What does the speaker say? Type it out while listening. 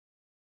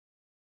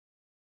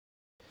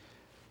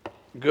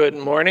Good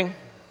morning.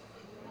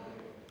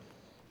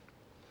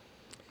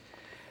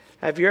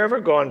 Have you ever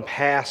gone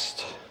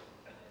past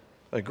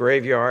a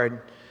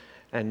graveyard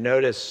and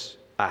noticed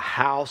a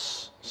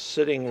house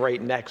sitting right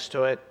next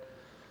to it,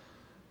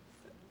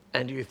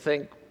 and you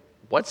think,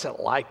 what's it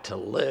like to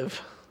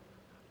live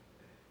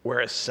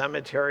where a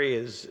cemetery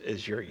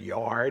is your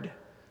yard?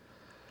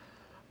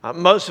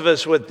 Most of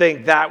us would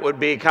think that would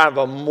be kind of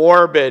a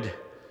morbid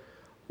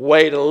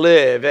way to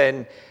live,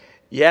 and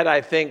yet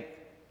I think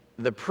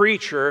the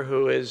preacher,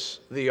 who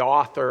is the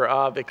author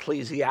of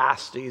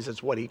Ecclesiastes,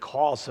 is what he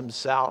calls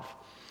himself,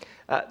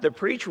 the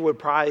preacher would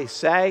probably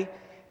say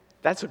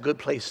that's a good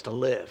place to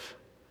live,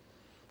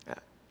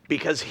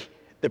 because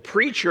the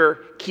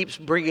preacher keeps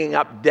bringing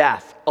up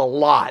death a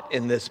lot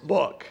in this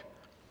book.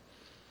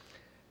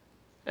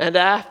 And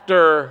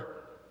after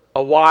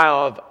a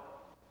while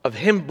of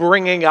him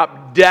bringing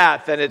up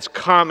death and its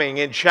coming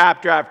in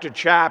chapter after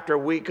chapter,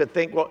 we could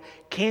think, well,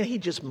 can't he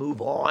just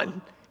move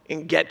on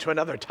and get to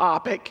another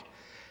topic?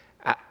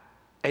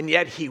 And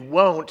yet he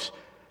won't,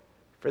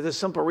 for the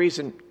simple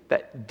reason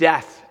that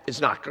death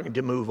is not going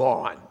to move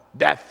on.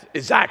 Death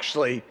is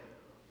actually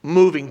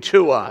moving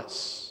to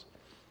us.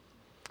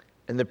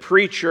 And the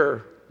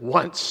preacher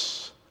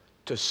wants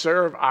to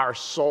serve our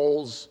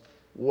souls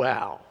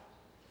well.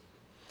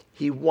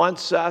 He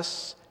wants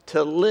us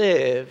to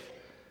live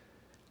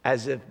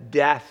as if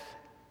death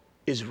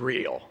is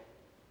real,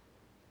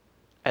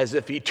 as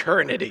if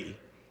eternity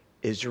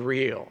is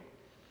real.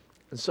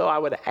 And so I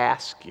would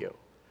ask you,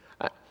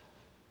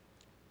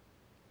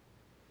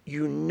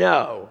 you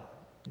know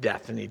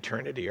death and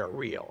eternity are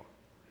real,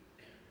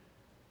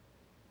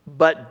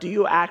 but do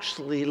you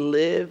actually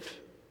live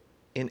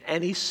in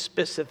any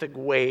specific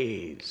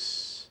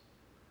ways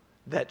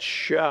that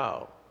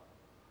show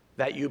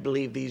that you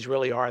believe these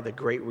really are the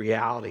great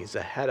realities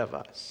ahead of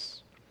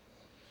us?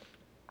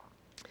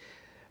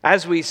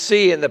 As we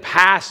see in the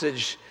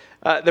passage,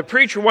 the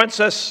preacher wants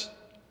us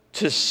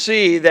to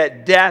see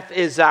that death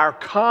is our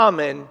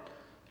common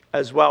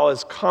as well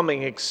as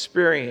coming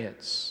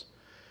experience.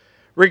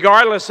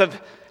 Regardless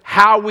of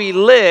how we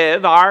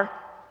live, our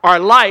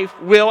life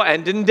will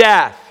end in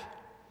death.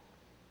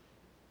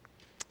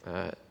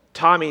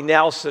 Tommy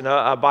Nelson,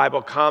 a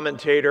Bible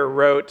commentator,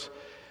 wrote,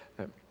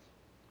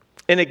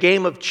 in a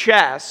game of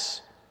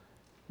chess,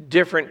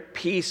 different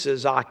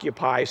pieces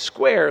occupy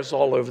squares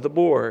all over the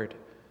board.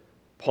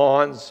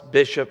 Pawns,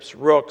 bishops,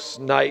 rooks,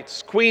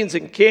 knights, queens,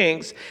 and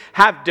kings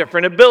have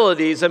different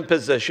abilities and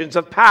positions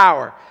of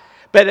power.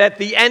 But at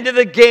the end of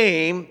the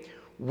game,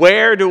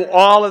 where do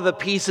all of the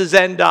pieces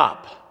end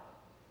up?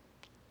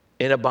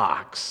 In a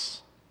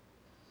box.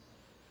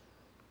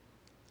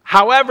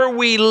 However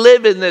we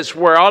live in this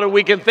world, and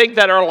we can think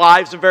that our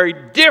lives are very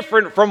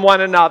different from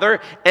one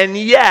another, and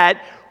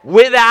yet,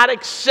 without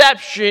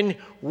exception,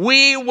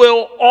 we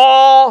will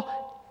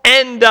all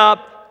end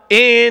up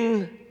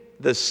in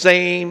the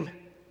same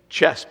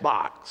chess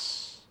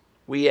box.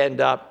 We end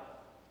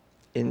up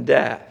in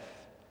death.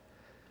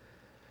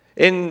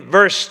 In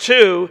verse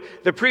 2,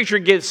 the preacher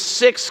gives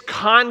 6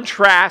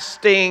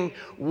 contrasting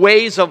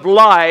ways of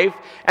life,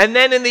 and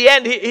then in the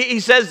end, he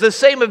says the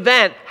same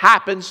event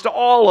happens to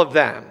all of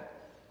them.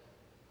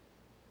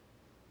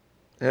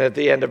 And at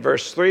the end of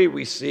verse 3,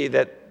 we see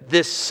that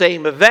this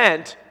same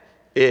event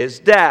is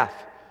death.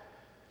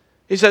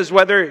 He says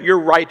whether you're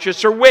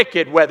righteous or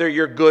wicked, whether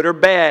you're good or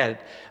bad,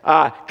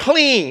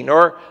 clean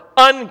or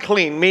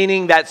unclean,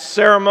 meaning that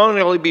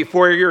ceremonially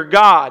before your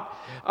God,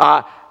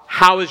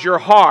 how is your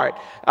heart?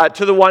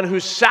 To the one who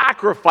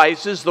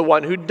sacrifices, the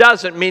one who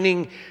doesn't,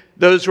 meaning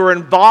those who are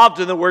involved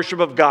in the worship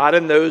of God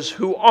and those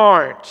who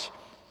aren't.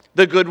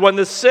 The good one,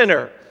 the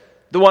sinner,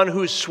 the one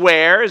who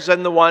swears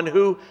and the one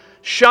who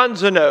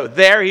shuns an oath.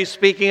 There he's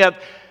speaking of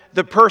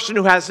the person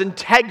who has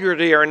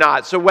integrity or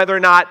not. So whether or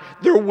not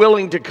they're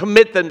willing to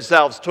commit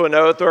themselves to an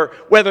oath or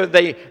whether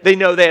they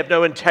know they have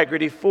no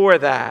integrity for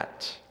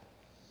that.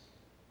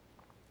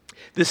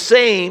 The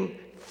same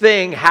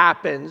thing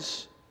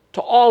happens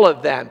to all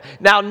of them.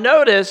 Now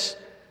notice,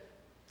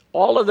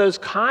 all of those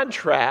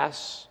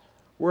contrasts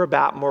were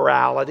about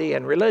morality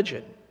and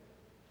religion.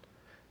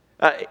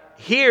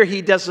 Here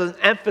he doesn't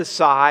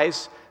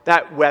emphasize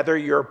that whether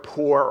you're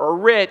poor or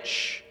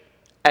rich,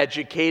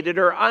 educated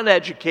or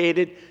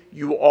uneducated,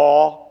 you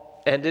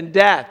all end in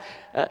death.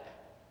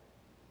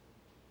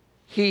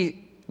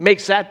 He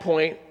makes that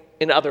point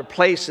in other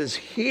places.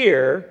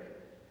 Here,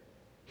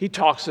 he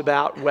talks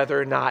about whether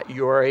or not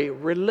you're a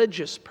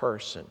religious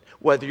person,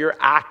 whether you're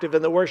active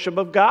in the worship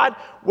of God,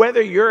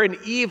 whether you're an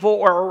evil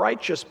or a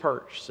righteous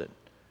person.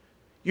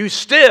 You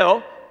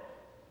still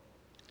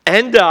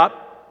end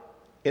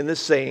up in the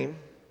same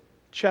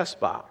chess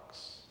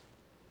box.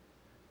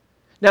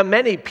 Now,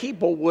 many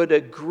people would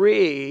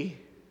agree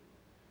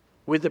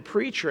with the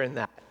preacher in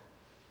that.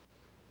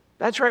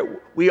 That's right,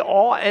 we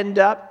all end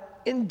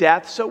up in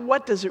death, so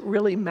what does it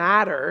really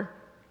matter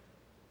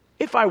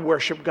if I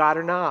worship God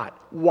or not?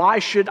 Why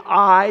should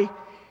I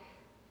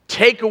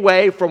take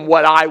away from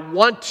what I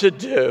want to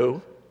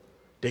do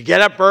to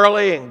get up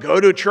early and go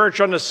to church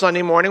on a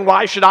Sunday morning.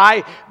 Why should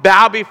I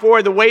bow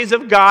before the ways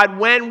of God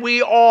when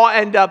we all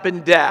end up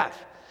in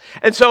death?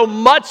 And so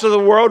much of the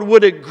world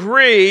would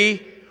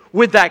agree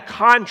with that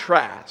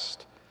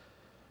contrast.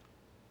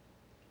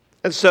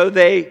 And so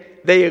they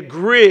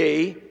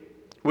agree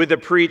with the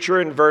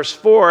preacher in verse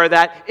 4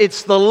 that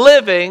it's the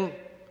living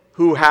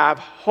who have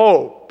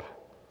hope.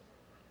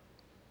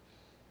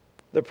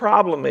 The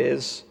problem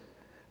is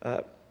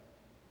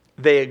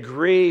they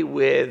agree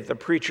with the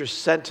preacher's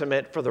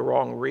sentiment for the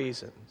wrong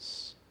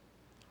reasons.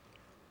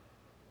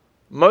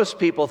 Most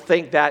people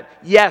think that,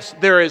 yes,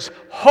 there is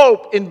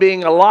hope in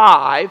being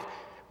alive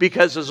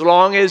because as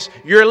long as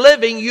you're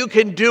living, you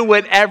can do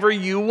whatever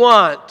you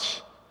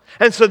want.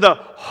 And so the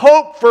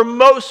hope for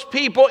most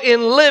people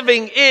in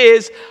living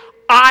is,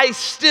 I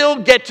still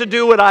get to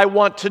do what I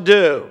want to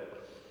do.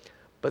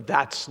 But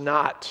that's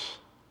not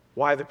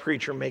why the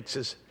preacher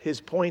makes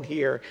his point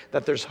here,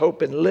 that there's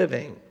hope in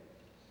living.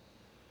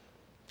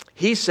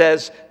 He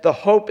says the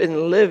hope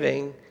in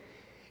living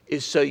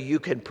is so you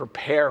can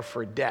prepare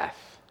for death.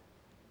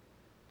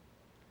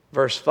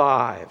 Verse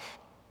 5.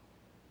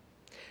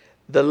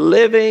 The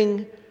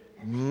living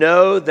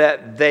know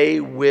that they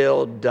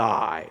will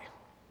die,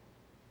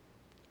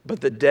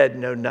 but the dead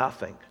know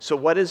nothing. So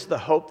what is the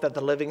hope that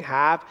the living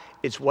have?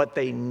 It's what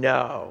they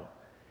know.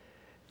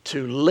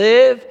 To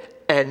live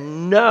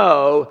and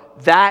know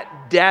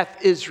that death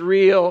is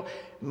real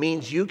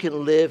means you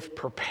can live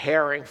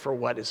preparing for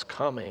what is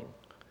coming.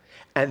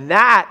 And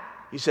that,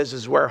 he says,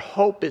 is where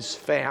hope is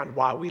found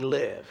while we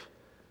live.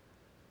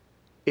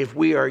 If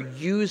we are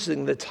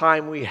using the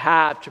time we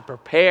have to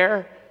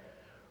prepare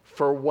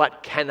for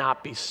what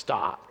cannot be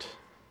stopped,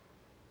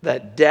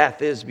 that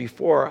death is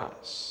before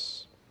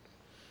us.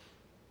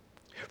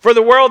 For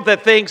the world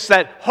that thinks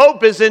that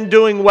hope is in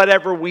doing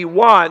whatever we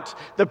want,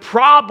 the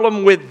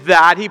problem with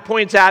that, he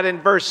points out in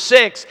verse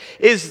 6,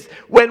 is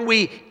when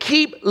we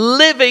keep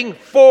living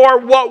for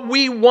what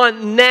we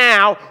want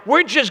now,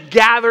 we're just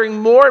gathering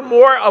more and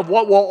more of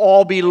what will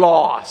all be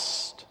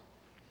lost.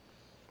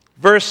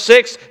 Verse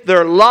 6,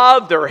 their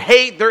love, their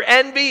hate, their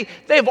envy,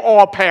 they've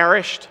all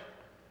perished.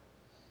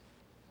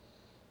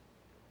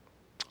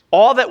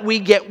 All that we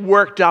get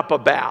worked up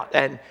about,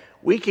 and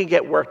we can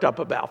get worked up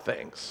about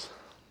things.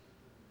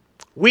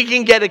 We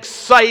can get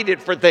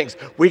excited for things.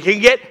 We can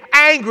get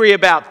angry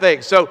about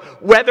things. So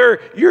whether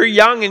you're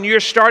young and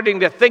you're starting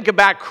to think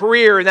about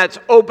career and that's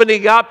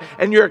opening up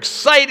and you're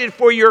excited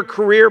for your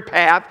career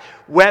path,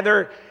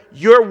 whether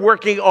you're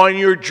working on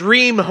your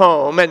dream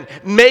home and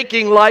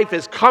making life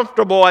as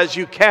comfortable as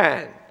you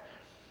can,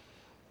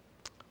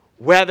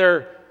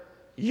 whether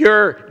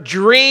you're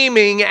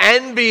dreaming,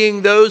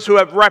 envying those who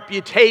have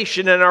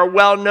reputation and are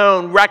well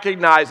known,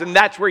 recognized, and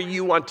that's where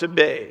you want to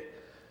be.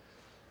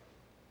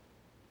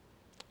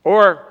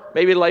 Or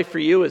maybe life for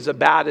you is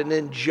about an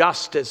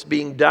injustice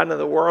being done in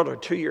the world or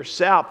to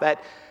yourself,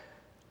 that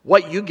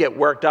what you get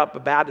worked up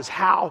about is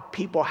how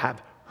people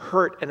have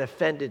hurt and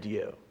offended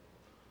you.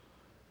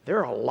 There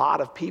are a lot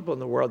of people in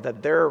the world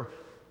that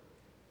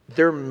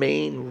their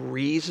main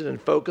reason and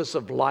focus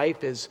of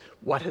life is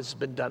what has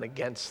been done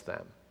against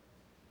them.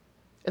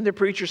 And the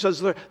preacher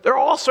says there are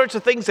all sorts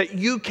of things that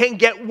you can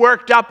get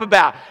worked up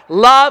about.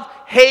 Love,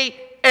 hate,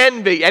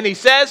 envy. And he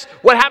says,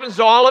 what happens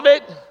to all of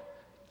it?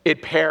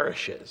 It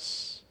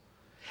perishes.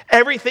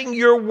 Everything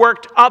you're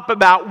worked up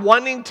about,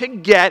 wanting to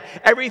get,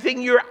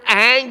 everything you're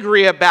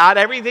angry about,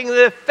 everything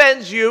that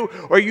offends you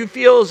or you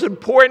feel is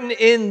important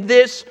in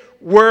this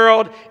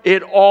world,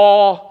 it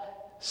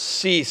all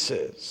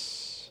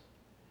ceases.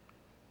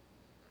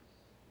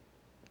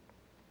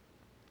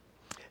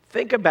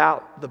 Think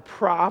about the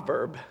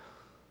proverb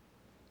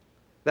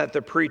that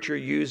the preacher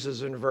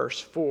uses in verse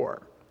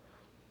 4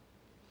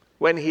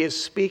 when he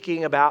is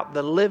speaking about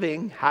the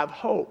living have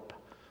hope.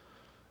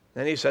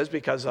 Then he says,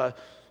 because a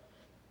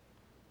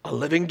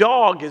living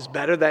dog is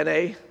better than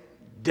a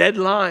dead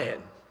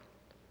lion.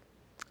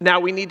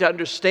 Now we need to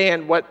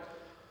understand what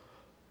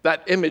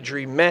that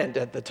imagery meant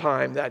at the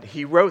time that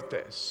he wrote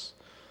this.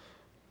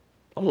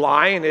 A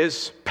lion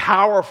is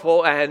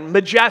powerful and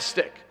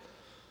majestic.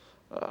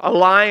 A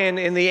lion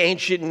in the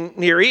ancient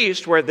Near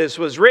East, where this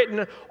was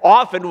written,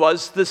 often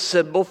was the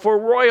symbol for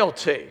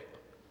royalty.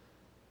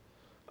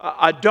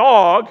 A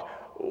dog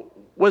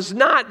was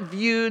not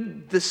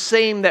viewed the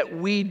same that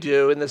we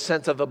do in the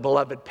sense of a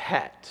beloved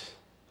pet.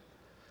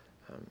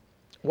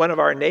 One of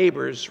our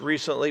neighbors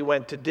recently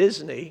went to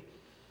Disney,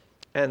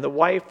 and the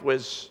wife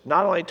was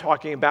not only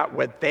talking about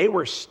where they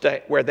were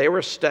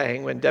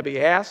staying when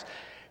Debbie asked,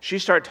 she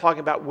started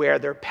talking about where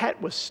their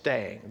pet was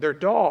staying. Their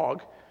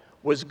dog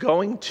was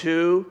going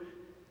to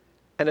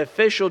an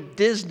official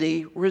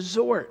Disney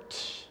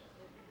resort.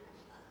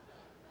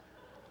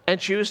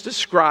 And she was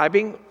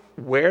describing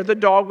where the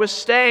dog was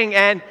staying,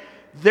 and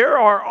there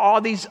are all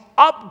these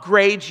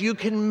upgrades you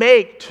can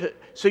make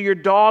so your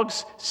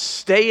dog's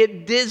stay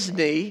at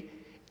Disney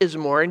is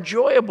more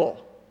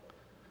enjoyable.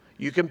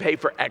 You can pay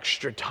for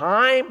extra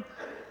time,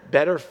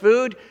 better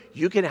food.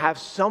 You can have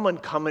someone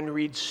come and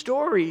read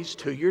stories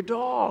to your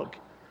dog.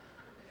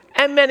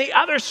 and many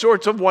other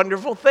sorts of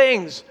wonderful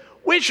things,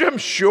 which I'm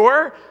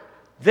sure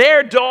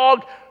their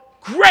dog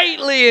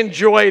greatly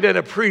enjoyed and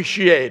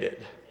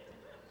appreciated.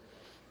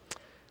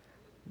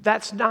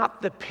 That's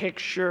not the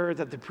picture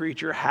that the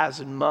preacher has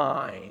in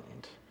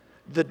mind.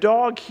 The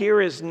dog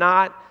here is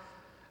not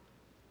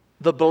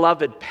the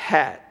beloved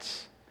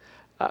pet.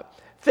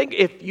 Think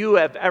if you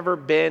have ever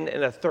been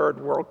in a third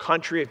world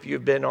country, if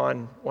you've been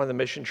on one of the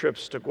mission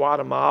trips to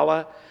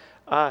Guatemala,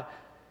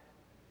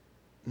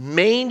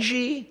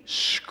 mangy,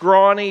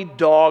 scrawny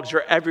dogs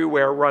are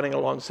everywhere running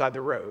alongside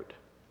the road.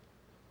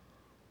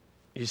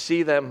 You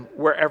see them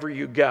wherever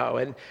you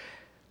go.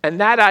 And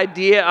that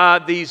idea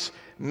of these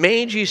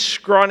mangy,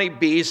 scrawny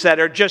beasts that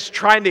are just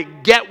trying to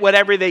get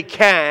whatever they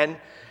can,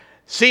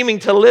 seeming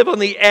to live on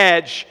the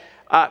edge,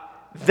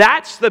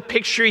 that's the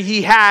picture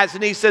he has.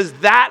 And he says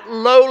that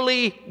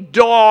lowly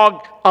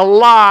dog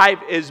alive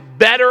is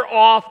better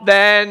off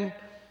than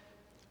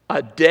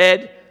a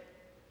dead,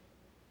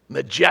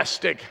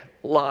 majestic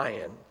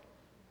lion.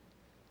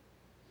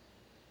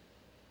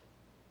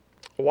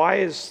 Why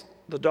is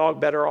the dog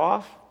better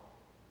off?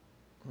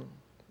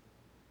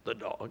 The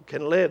dog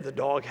can live. The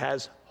dog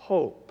has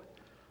hope.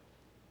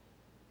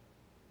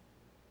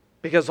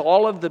 Because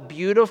all of the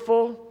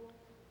beautiful,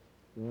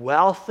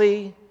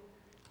 wealthy,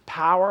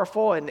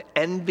 powerful, and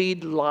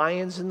envied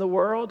lions in the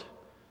world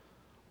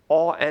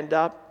all end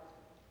up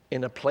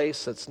in a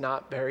place that's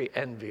not very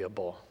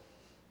enviable.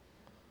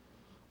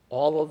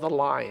 All of the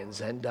lions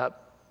end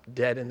up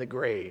dead in the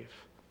grave.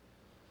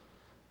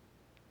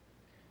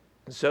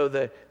 And so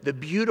the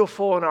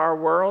beautiful in our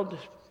world,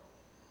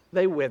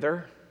 they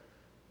wither.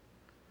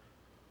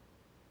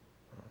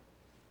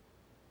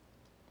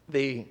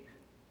 The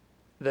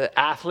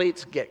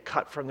athletes get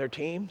cut from their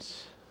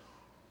teams.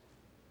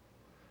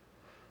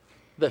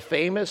 The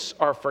famous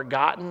are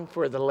forgotten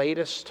for the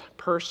latest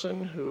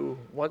person who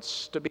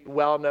wants to be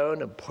well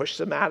known and push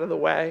them out of the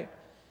way.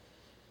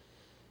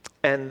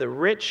 And the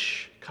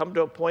rich come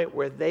to a point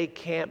where they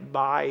can't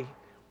buy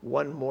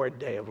one more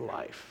day of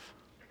life.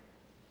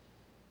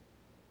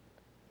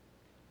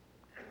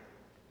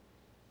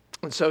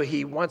 And so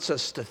he wants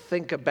us to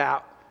think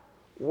about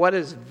what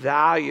is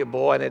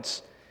valuable, and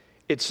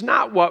it's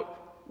not what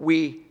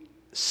we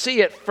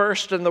see it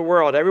first in the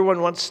world.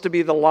 Everyone wants to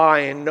be the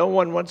lion. No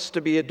one wants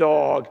to be a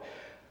dog.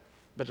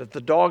 But if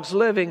the dog's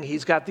living,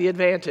 he's got the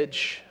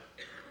advantage.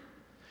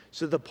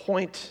 So the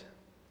point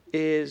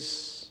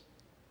is,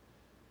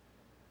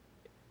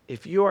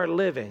 if you are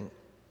living,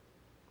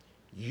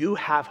 you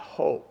have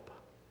hope.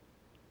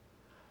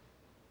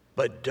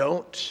 But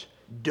don't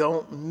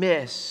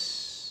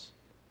miss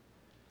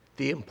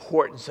the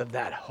importance of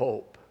that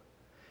hope.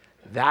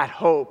 That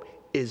hope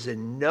is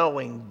in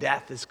knowing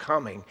death is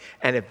coming.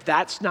 And if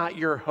that's not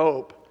your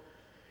hope,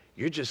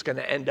 you're just going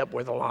to end up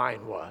where the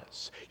lion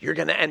was. You're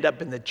going to end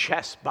up in the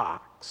chess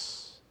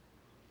box.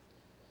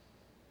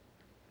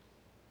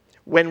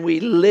 When we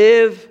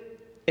live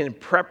in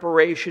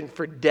preparation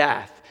for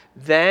death,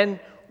 then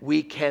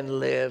we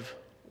can live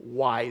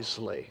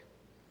wisely.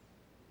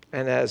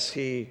 And as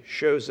he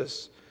shows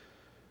us,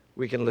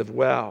 we can live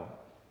well.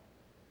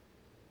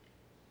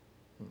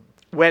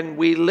 When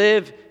we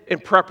live in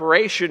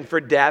preparation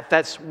for death,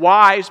 that's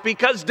wise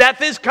because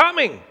death is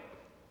coming.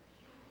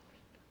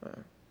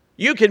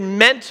 You can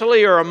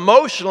mentally or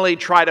emotionally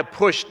try to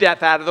push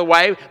death out of the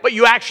way, but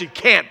you actually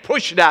can't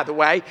push it out of the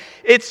way.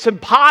 It's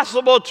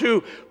impossible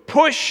to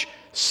push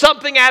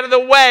something out of the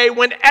way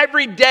when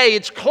every day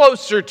it's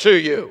closer to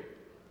you.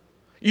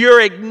 You're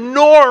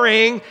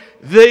ignoring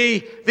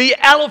the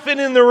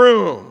elephant in the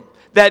room,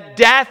 that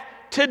death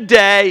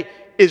today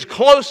is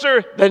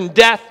closer than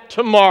death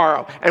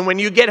tomorrow. And when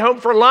you get home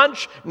for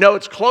lunch, know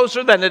it's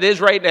closer than it is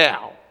right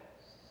now.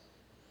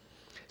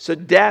 So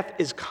death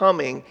is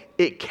coming.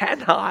 It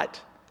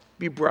cannot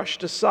be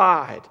brushed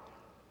aside.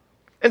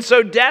 And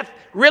so death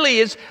really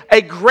is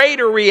a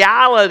greater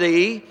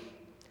reality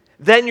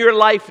than your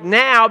life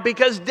now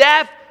because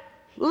death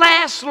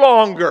lasts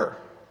longer.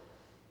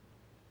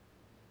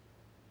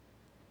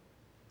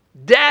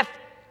 Death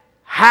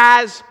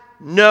has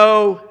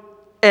no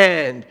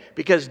end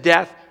because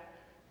death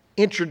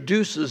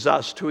introduces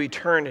us to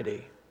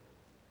eternity.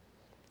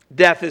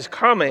 Death is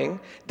coming.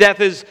 Death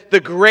is the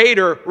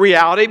greater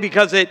reality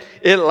because it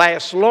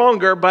lasts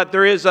longer, but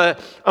there is a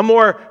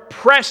more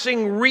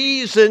pressing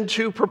reason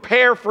to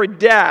prepare for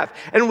death.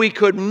 And we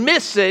could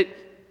miss it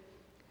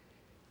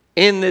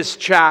in this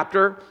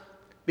chapter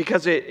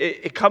because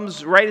it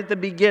comes right at the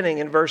beginning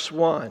in verse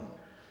 1.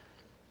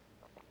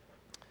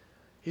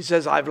 He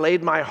says, I've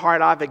laid my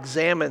heart, I've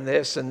examined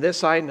this, and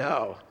this I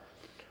know.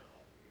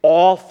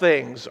 All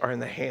things are in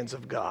the hands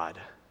of God.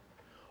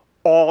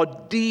 All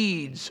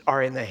deeds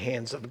are in the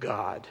hands of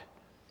God.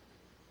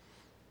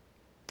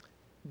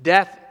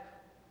 Death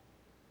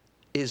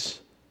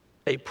is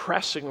a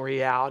pressing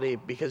reality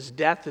because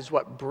death is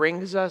what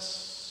brings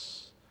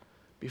us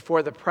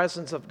before the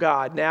presence of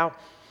God. Now,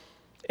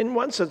 in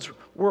one sense,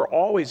 we're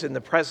always in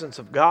the presence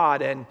of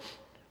God, and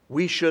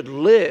we should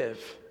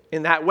live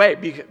in that way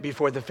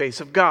before the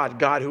face of God,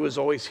 God who is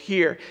always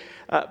here.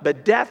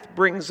 But death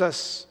brings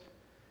us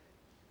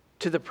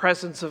to the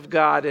presence of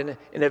God in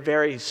a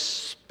very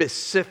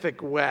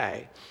specific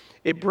way.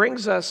 It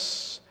brings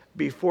us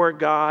before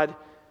God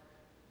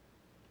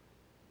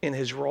in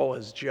his role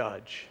as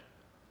judge.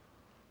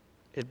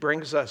 It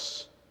brings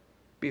us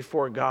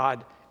before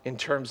God in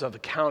terms of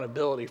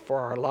accountability for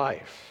our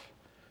life.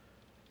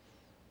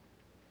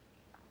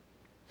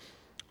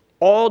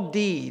 All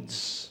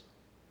deeds,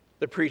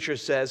 the preacher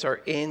says,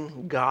 are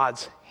in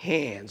God's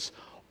hands.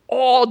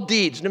 All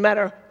deeds, no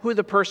matter who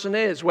the person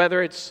is,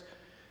 whether it's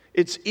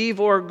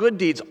evil or good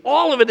deeds,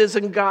 all of it is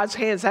in God's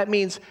hands. That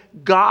means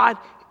God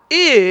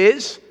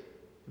is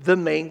the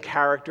main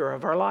character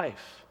of our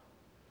life.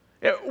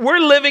 We're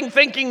living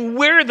thinking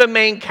we're the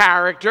main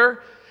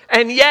character,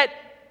 and yet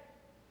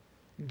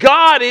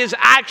God is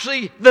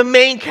actually the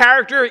main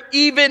character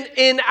even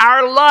in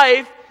our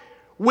life.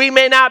 We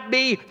may not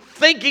be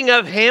thinking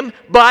of him,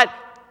 but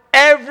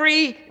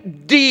every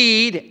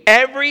deed,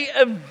 every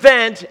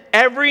event,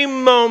 every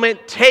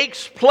moment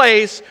takes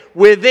place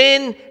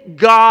within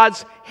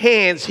God's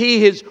hands.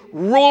 He is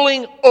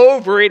ruling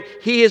over it.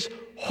 He is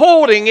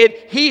holding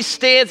it. He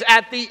stands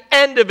at the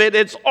end of it.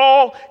 It's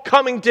all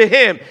coming to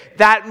him.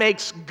 That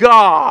makes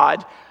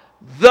God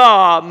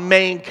the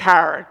main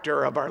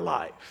character of our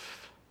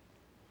life.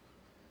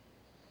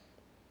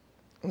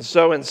 And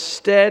so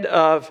instead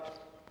of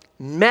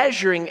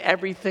measuring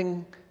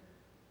everything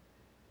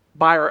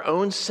by our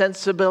own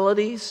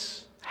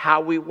sensibilities,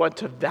 how we want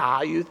to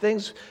value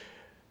things,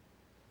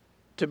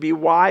 to be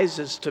wise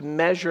is to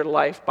measure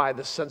life by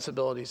the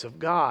sensibilities of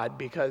God,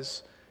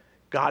 because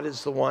God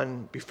is the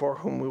one before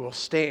whom we will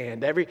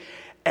stand.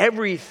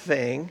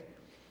 Everything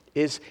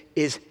is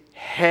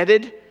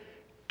headed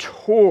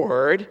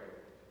toward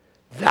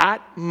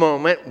that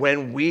moment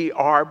when we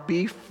are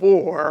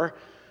before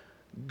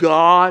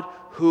God,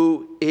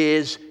 who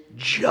is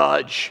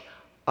judge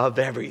of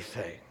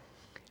everything,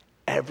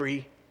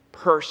 every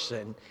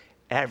person,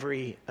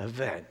 every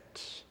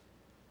event.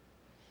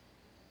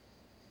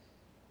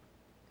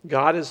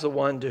 God is the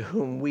one to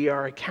whom we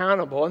are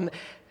accountable.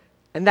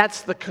 And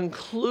that's the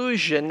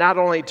conclusion, not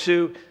only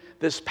to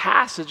this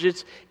passage,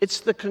 it's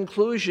the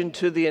conclusion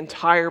to the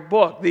entire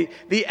book.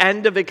 The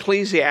end of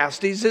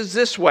Ecclesiastes is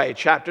this way,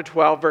 chapter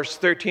 12, verse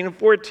 13 and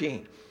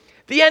 14.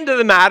 The end of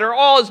the matter,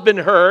 all has been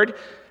heard.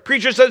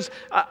 Preacher says,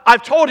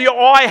 I've told you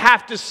all I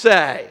have to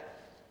say.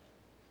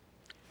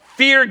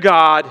 Fear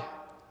God,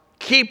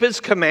 keep his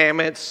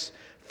commandments,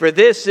 for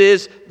this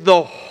is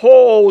the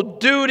whole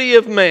duty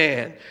of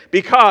man,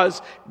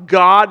 because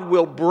God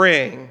will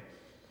bring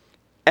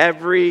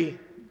every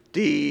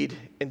deed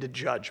into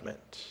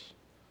judgment.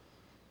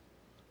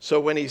 So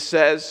when he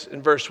says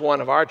in verse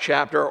 1 of our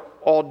chapter,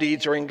 all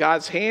deeds are in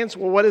God's hands,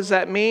 well, what does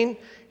that mean?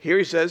 Here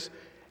he says,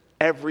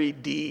 every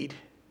deed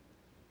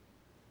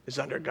is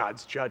under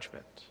God's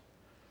judgment.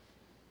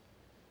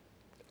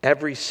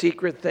 Every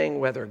secret thing,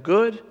 whether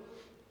good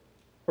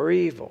or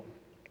evil.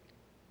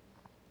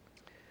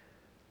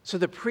 So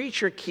the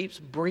preacher keeps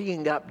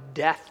bringing up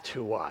death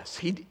to us.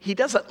 He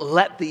doesn't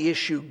let the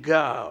issue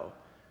go.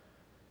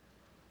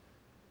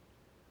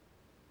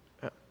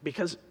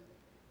 Because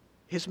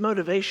his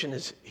motivation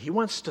is he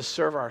wants to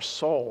serve our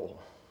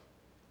soul.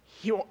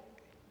 He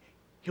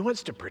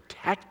wants to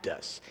protect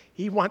us.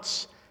 He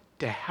wants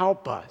to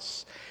help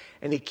us.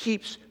 And he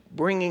keeps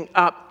bringing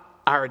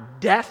up our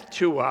death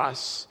to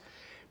us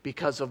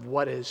because of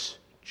what is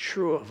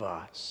true of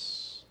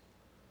us.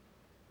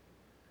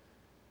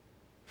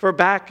 For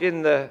back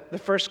in the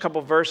first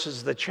couple verses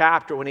of the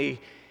chapter, when he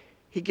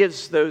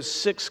gives those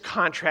 6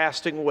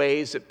 contrasting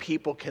ways that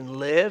people can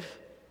live,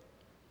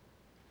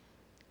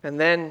 and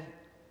then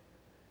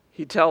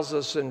he tells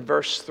us in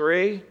verse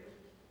 3,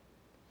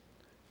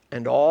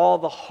 and all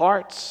the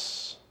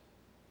hearts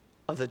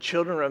of the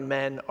children of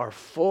men are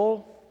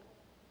full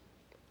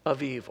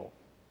of evil.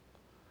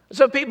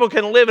 So people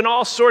can live in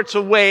all sorts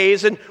of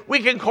ways, and we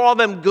can call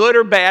them good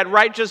or bad,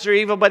 righteous or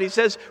evil, but he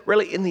says,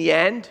 really, in the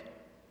end,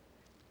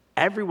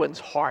 everyone's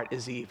heart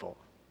is evil.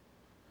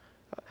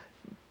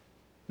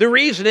 The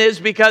reason is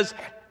because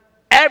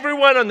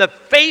everyone on the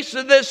face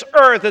of this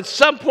earth, at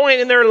some point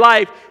in their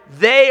life,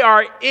 they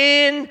are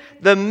in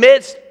the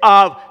midst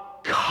of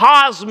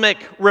cosmic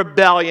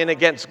rebellion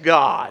against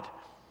God.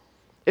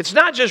 It's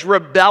not just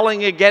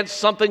rebelling against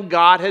something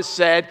God has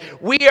said.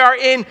 We are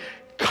in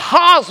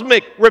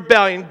cosmic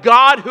rebellion.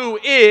 God, who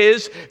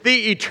is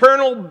the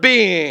eternal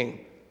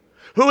being,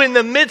 who in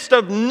the midst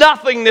of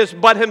nothingness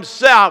but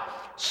himself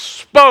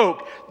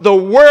spoke. The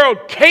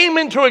world came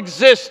into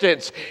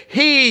existence.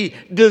 He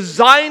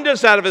designed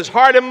us out of his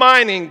heart and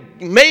mind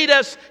and made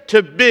us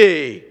to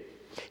be.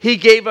 He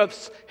gave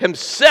us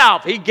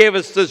himself. He gave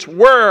us this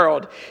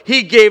world.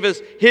 He gave us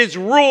his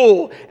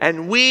rule.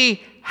 And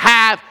we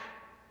have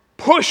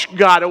pushed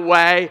God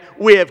away.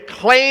 We have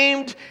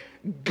claimed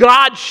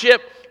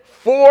Godship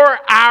for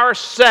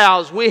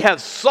ourselves. We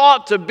have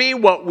sought to be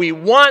what we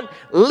want,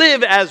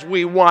 live as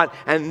we want.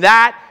 And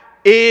that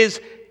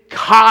is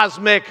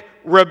cosmic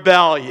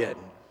rebellion.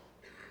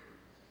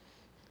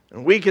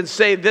 And we can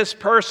say this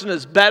person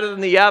is better than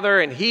the other,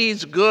 and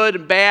he's good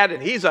and bad,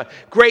 and he's a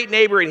great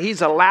neighbor, and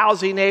he's a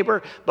lousy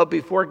neighbor. But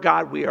before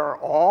God, we are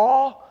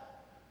all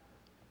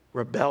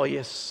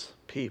rebellious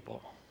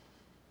people.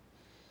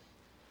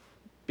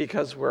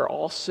 Because we're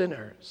all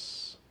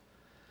sinners.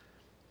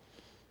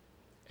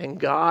 And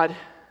God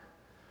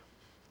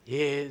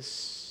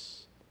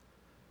is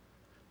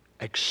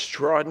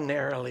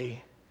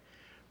extraordinarily,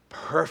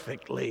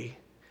 perfectly,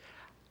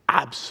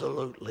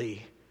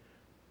 absolutely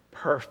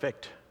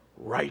perfect,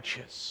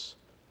 righteous,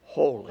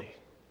 holy.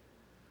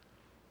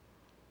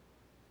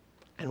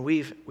 And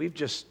we've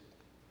just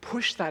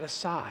pushed that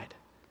aside.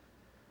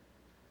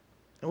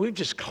 And we've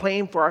just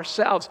claimed for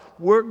ourselves,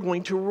 we're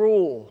going to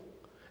rule.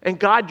 And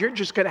God, you're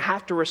just going to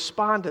have to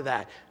respond to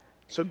that.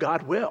 So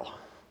God will.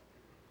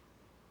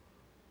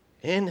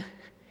 In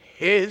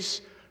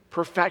his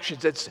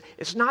perfections.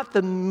 It's not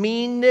the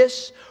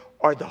meanness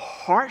or the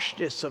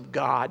harshness of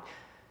God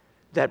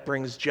that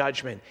brings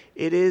judgment.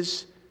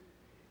 It's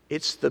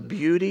the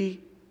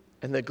beauty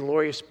and the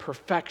glorious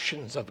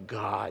perfections of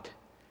God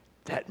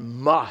that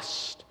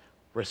must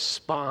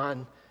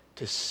respond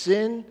to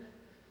sin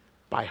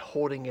by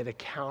holding it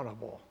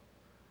accountable,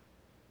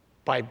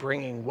 by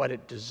bringing what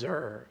it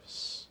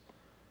deserves.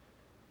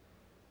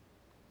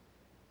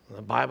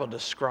 The Bible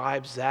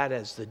describes that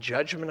as the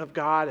judgment of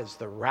God, as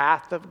the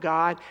wrath of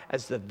God,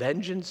 as the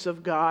vengeance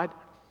of God.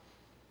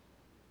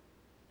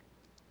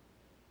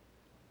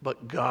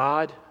 But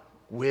God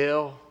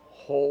will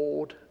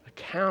hold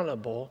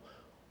accountable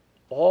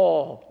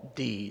all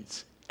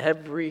deeds,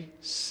 every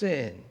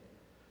sin.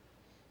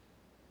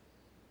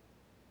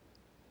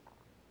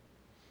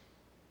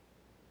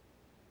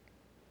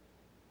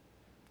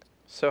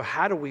 So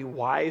how do we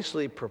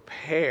wisely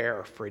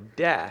prepare for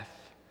death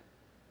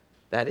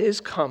that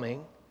is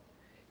coming?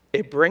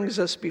 It brings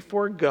us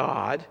before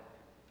God,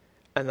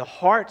 and the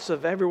hearts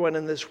of everyone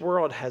in this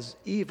world has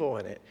evil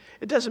in it.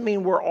 It doesn't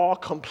mean we're all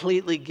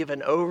completely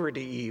given over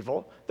to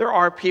evil. There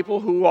are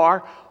people who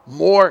are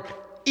more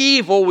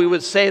evil, we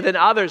would say, than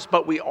others,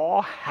 but we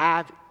all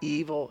have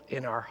evil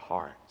in our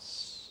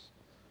hearts.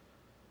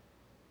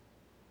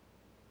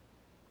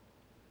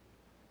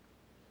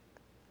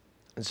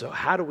 And so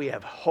how do we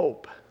have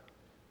hope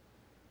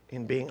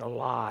in being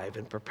alive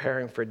and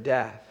preparing for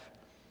death?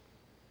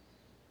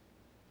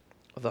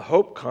 Well, the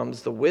hope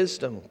comes, the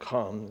wisdom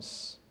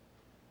comes,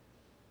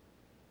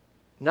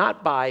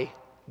 not by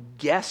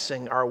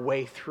guessing our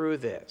way through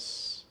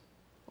this.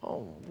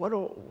 Oh, what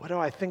do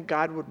I think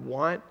God would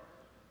want?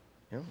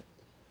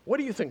 What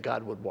do you think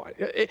God would want?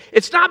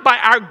 It's not by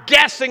our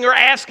guessing or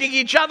asking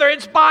each other.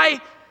 It's by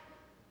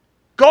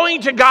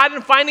going to God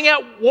and finding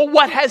out, well,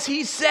 what has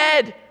he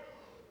said?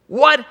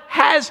 What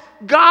has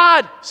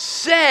God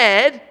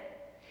said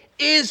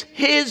is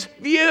his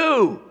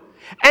view.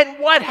 And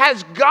what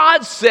has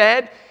God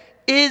said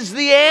is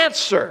the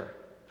answer.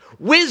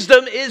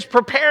 Wisdom is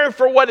preparing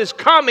for what is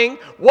coming,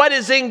 what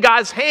is in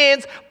God's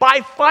hands,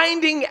 by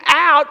finding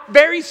out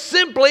very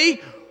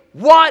simply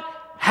what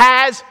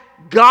has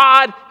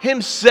God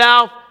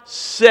himself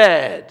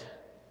said.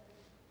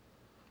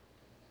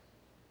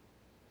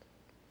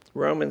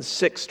 Romans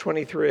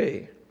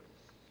 6:23.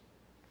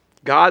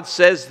 God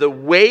says the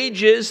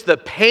wages, the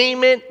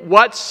payment,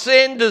 what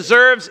sin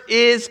deserves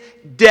is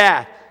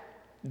death.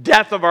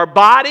 Death of our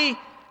body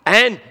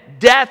and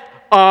death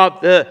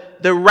of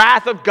the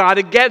wrath of God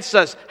against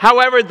us.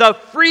 However, the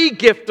free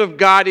gift of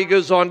God, he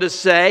goes on to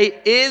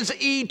say, is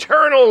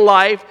eternal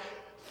life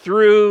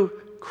through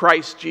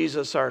Christ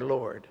Jesus our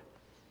Lord.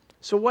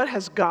 So what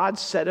has God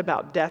said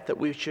about death that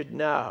we should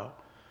know?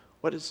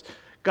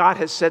 God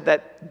has said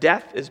that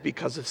death is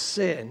because of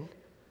sin.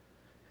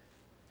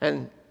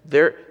 And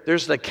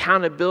there's an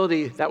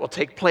accountability that will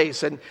take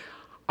place, and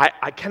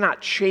I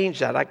cannot change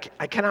that.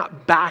 I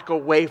cannot back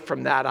away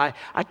from that.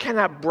 I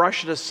cannot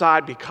brush it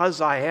aside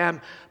because I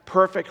am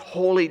perfect,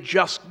 holy,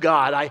 just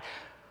God.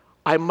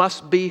 I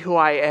must be who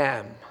I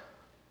am.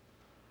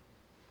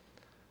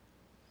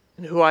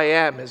 And who I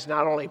am is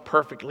not only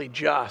perfectly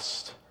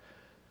just.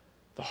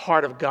 The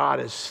heart of God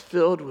is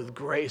filled with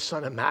grace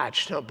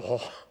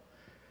unimaginable.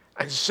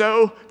 And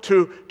so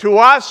to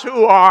us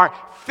who are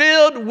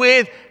filled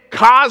with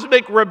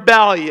cosmic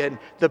rebellion,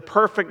 the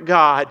perfect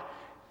God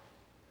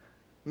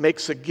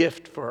makes a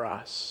gift for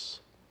us.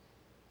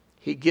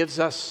 He gives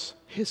us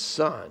his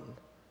Son.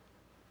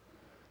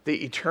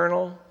 The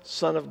eternal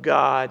Son of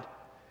God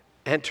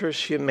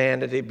enters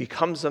humanity,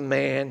 becomes a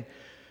man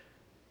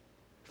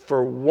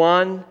for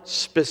one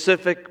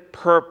specific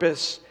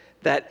purpose,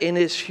 that in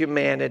his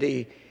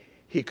humanity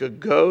he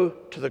could go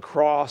to the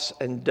cross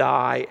and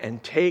die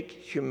and take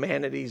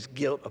humanity's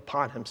guilt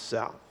upon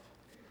himself.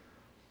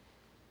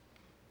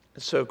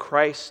 And so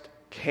Christ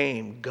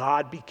came,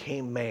 God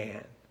became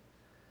man.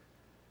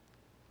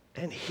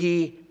 And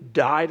he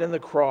died on the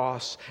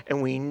cross,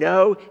 and we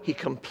know he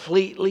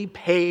completely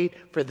paid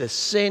for the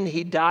sin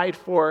he died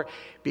for,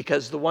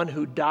 because the one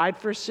who died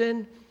for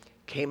sin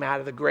came out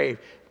of the grave.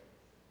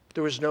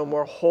 There was no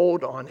more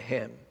hold on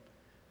him.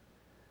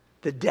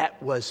 The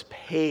debt was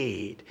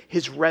paid.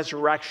 His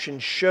resurrection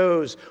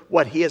shows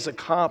what he has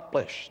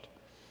accomplished.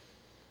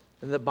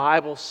 And the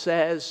Bible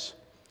says,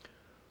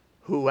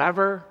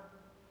 whoever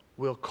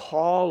will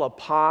call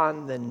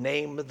upon the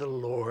name of the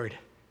Lord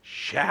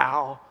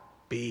shall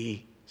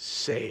be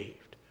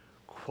saved.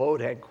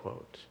 Quote,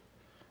 unquote.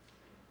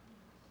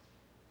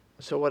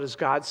 So what does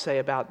God say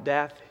about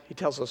death? He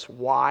tells us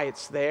why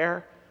it's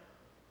there,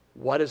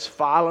 what is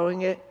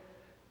following it,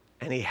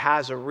 and he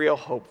has a real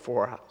hope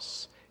for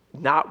us.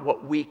 Not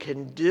what we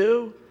can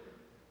do.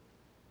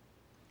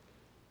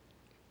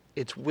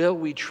 It's will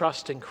we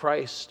trust in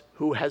Christ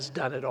who has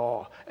done it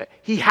all.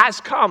 He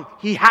has come.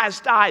 He has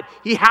died.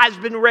 He has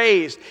been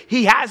raised.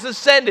 He has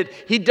ascended.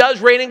 He does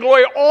reign in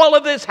glory. All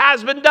of this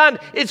has been done.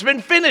 It's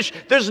been finished.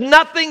 There's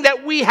nothing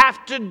that we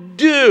have to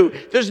do.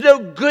 There's no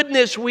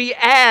goodness we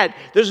add.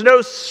 There's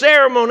no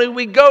ceremony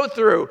we go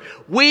through.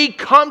 We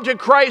come to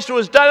Christ who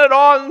has done it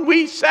all, and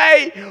we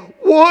say,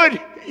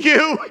 would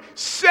you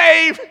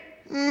save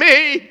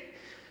me?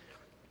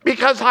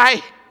 Because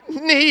I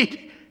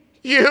need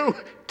you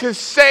to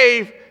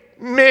save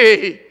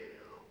me.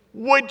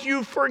 Would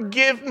you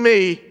forgive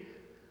me?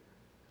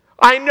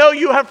 I know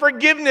you have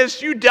forgiveness.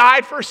 You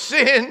died for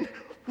sin.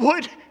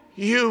 Would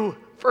you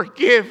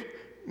forgive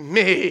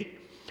me?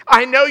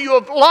 I know you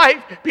have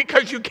life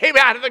because you came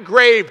out of the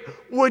grave.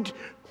 Would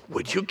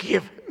you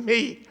give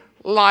me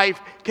life?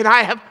 Can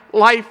I have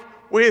life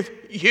with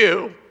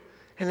you?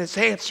 And his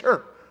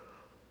answer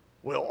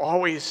will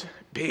always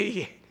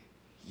be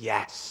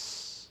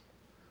yes,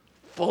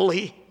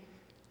 fully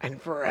and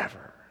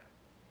forever.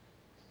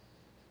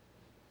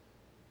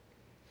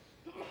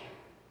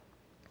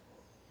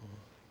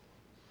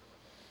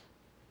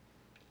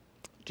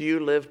 Do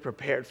you live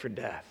prepared for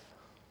death?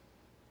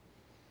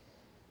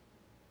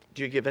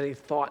 Do you give any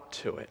thought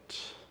to it?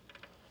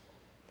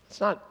 It's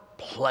not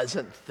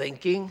pleasant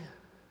thinking.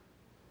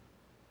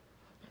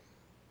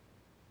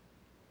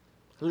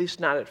 At least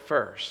not at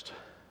first.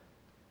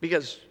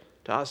 Because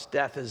to us,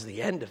 death is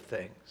the end of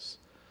things.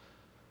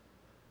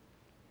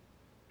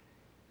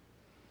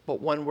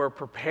 But when we're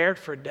prepared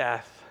for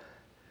death,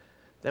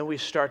 then we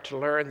start to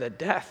learn that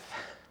death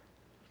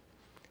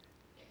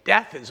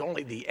is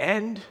only the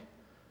end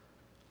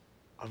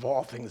of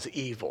all things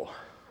evil,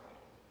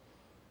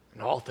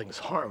 and all things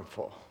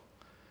harmful,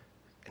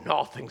 and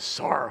all things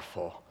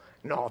sorrowful,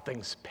 and all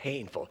things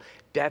painful.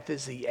 Death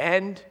is the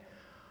end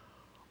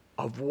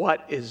of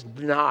what is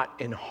not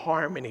in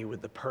harmony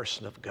with the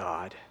person of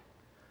God.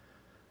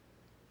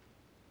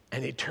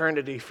 And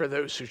eternity for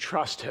those who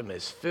trust him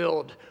is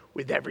filled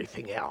with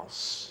everything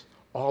else,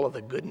 all of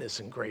the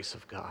goodness and grace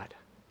of God.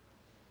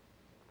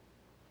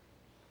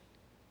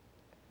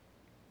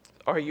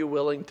 Are you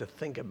willing to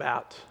think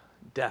about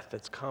death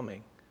that's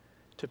coming,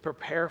 to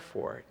prepare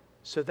for it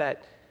so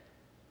that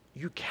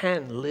you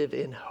can live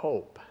in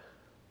hope?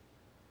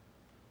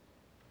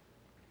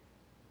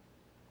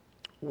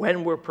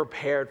 When we're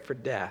prepared for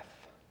death,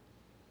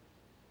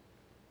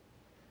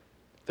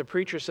 the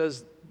preacher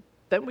says,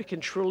 then we can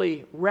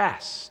truly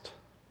rest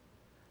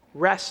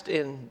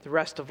in the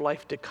rest of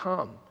life to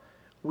come.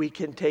 We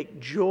can take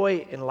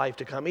joy in life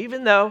to come,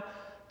 even though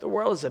the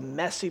world is a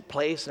messy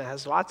place and it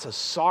has lots of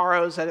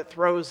sorrows that it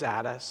throws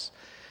at us.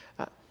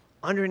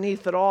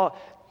 Underneath it all,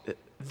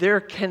 there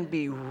can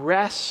be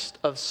rest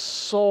of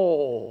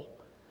soul,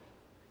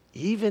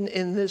 even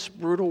in this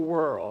brutal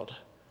world,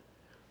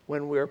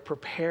 when we're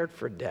prepared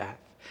for death.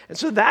 And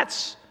so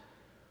that's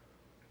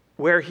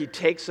where he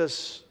takes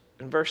us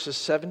in verses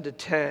 7 to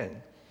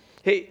 10.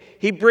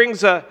 He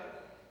brings a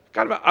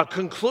kind of a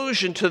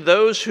conclusion to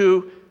those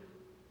who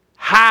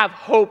have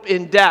hope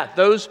in death,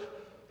 those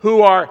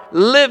who are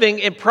living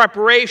in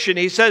preparation.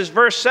 He says,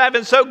 verse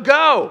 7, so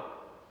go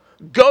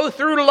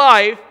through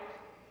life,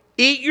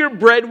 eat your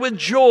bread with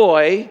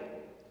joy,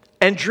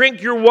 and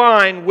drink your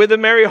wine with a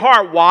merry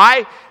heart.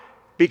 Why?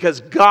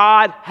 Because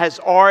God has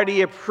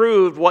already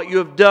approved what you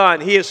have done.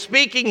 He is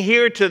speaking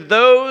here to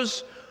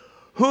those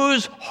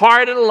whose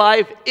heart and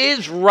life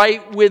is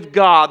right with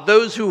God,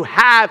 those who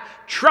have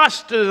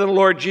trusted in the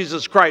Lord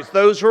Jesus Christ,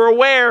 those who are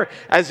aware,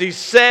 as he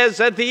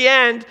says at the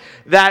end,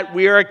 that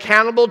we are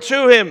accountable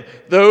to him,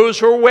 those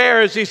who are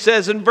aware, as he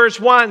says in verse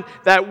 1,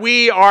 that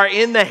we are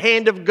in the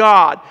hand of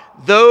God,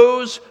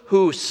 those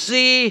who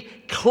see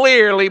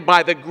clearly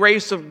by the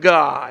grace of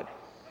God.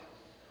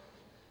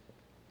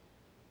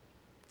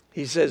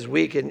 He says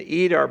we can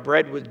eat our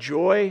bread with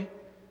joy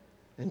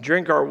and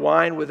drink our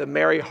wine with a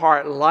merry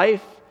heart.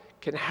 Life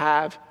can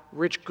have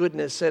rich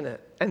goodness in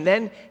it. And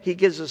then he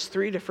gives us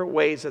 3 different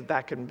ways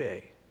that can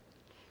be.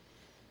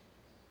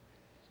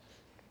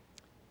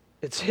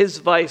 It's his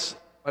advice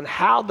on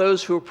how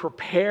those who are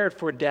prepared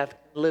for death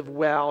live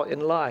well in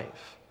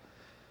life.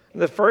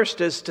 And the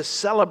first is to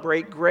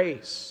celebrate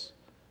grace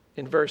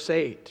in verse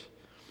 8.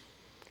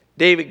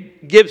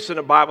 David Gibson,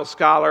 a Bible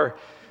scholar,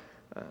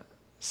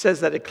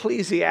 says that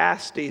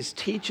Ecclesiastes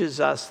teaches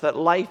us that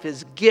life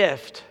is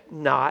gift,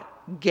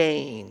 not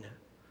gain.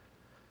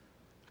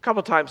 A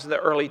couple times in the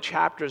early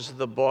chapters of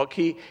the book,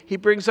 he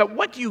brings up,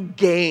 what do you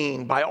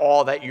gain by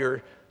all that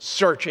you're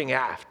searching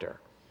after?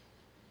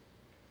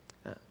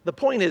 The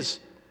point is,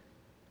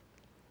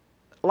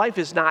 life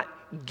is not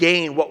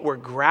gain, what we're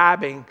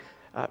grabbing.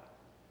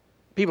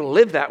 People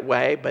live that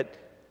way, but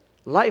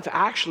life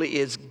actually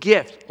is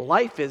gift.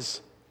 Life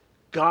is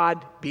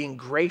God being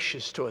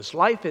gracious to us.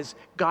 Life is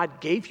God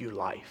gave you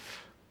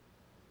life.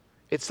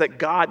 It's that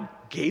God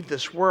gave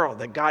this world,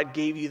 that God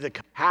gave you the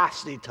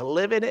capacity to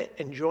live in it,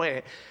 enjoy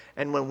it.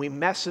 And when we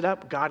mess it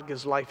up, God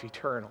gives life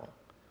eternal.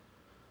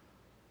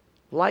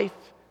 Life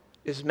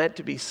is meant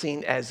to be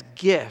seen as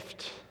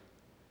gift,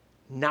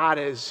 not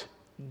as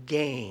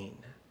gain.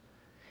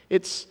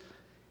 It's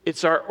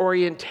our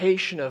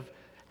orientation of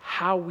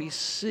how we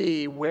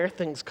see where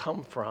things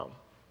come from.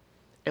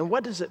 And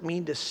what does it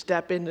mean to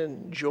step into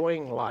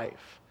enjoying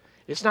life?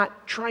 It's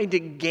not trying to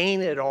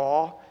gain it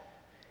all.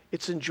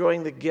 It's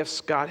enjoying the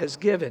gifts God has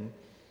given.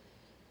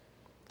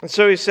 And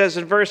so he says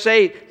in verse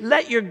 8,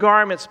 let your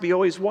garments be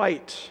always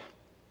white,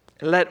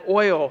 and let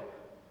oil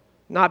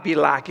not be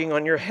lacking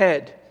on your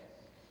head.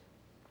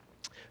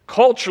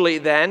 Culturally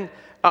then,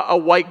 a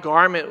white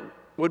garment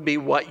would be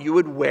what you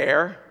would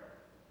wear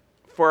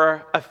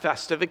for a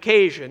festive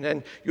occasion.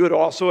 And you would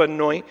also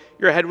anoint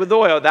your head with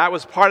oil. That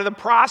was part of the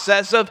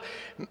process of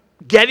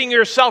getting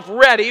yourself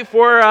ready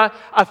for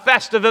a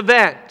festive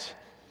event.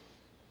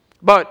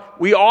 But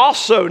we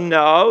also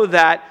know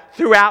that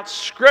throughout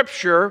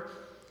Scripture,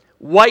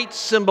 white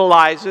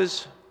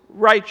symbolizes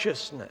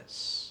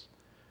righteousness.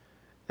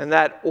 And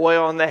that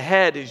oil on the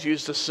head is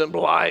used to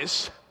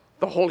symbolize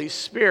the Holy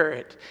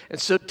Spirit.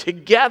 And so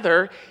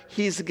together,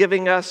 he's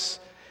giving us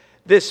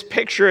this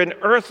picture in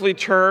earthly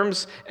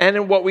terms and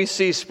in what we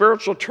see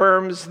spiritual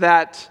terms,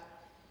 that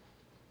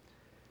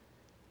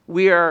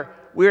we're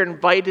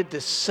invited to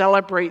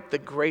celebrate the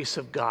grace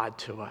of God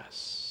to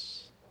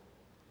us.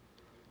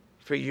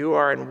 For you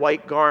are in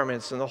white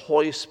garments and the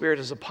Holy Spirit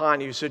is upon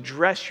you. So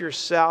dress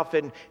yourself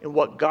in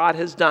what God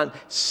has done.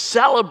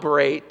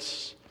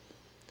 Celebrate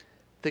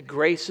the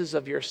graces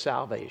of your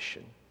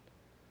salvation.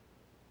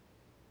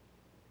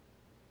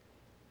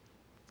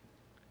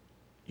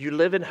 You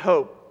live in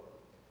hope,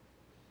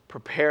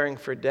 preparing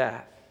for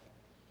death.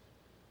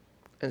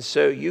 And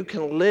so you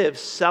can live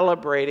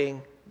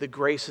celebrating the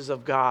graces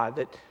of God.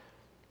 That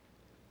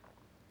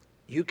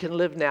you can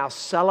live now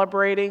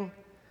celebrating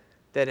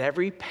that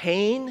every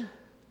pain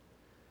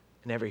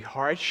and every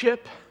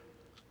hardship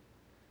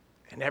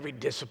and every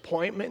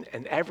disappointment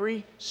and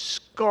every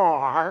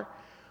scar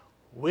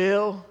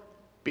will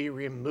be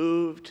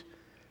removed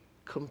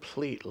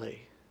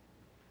completely.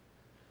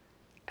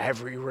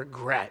 Every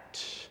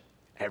regret,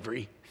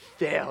 every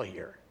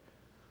failure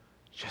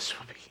just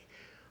will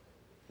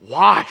be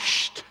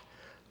washed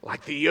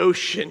like the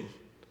ocean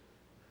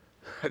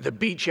at the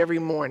beach every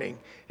morning.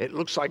 It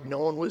looks like no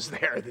one was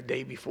there the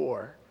day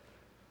before.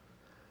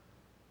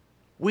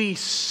 We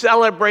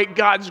celebrate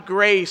God's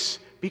grace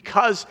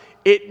because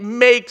it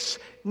makes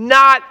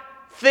not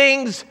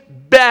things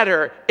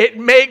better. It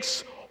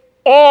makes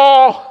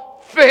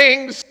all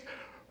things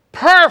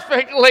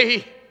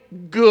perfectly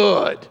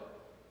good.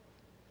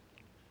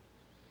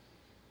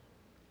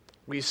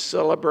 We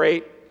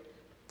celebrate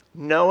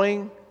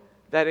knowing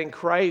that in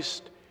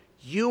Christ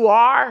you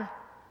are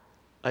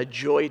a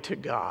joy to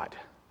God.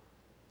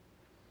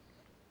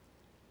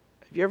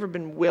 Have you ever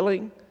been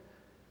willing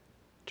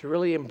to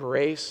really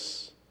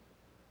embrace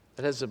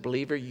that as a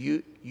believer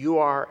you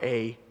are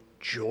a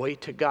joy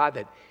to God,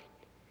 that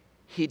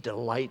He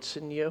delights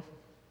in you?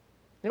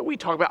 You know, we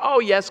talk about, oh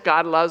yes,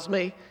 God loves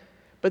me,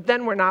 but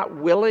then we're not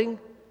willing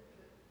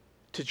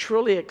to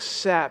truly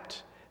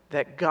accept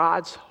that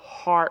God's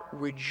heart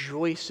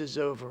rejoices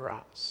over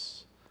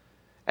us.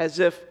 As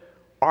if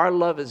our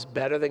love is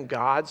better than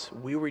God's.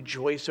 We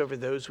rejoice over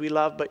those we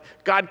love, but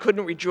God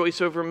couldn't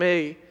rejoice over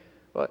me.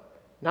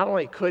 But not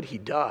only could, He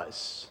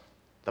does.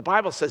 The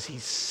Bible says He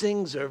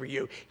sings over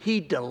you. He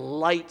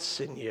delights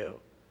in you.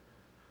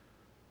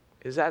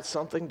 Is that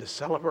something to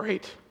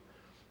celebrate?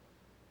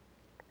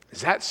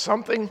 Is that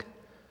something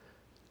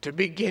to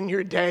begin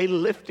your day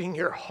lifting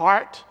your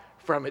heart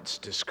from its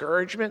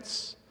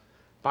discouragements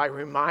by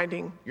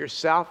reminding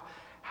yourself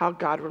how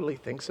God really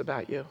thinks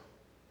about you?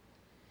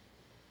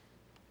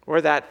 Or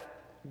that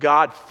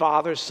God,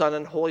 Father, Son,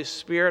 and Holy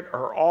Spirit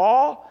are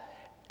all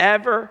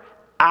ever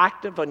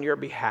active on your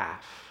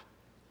behalf,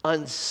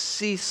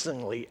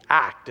 unceasingly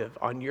active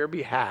on your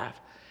behalf,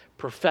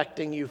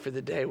 perfecting you for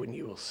the day when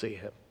you will see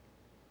Him.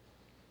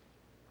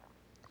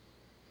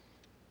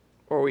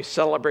 Or we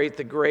celebrate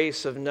the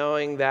grace of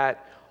knowing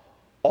that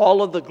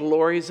all of the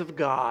glories of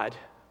God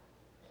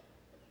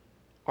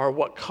are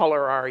what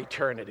color our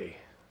eternity.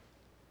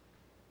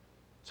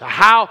 So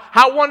how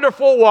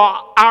wonderful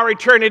will our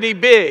eternity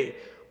be?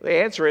 The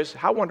answer is,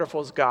 how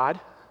wonderful is God?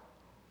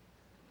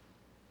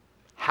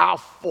 How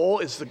full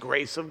is the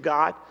grace of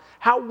God?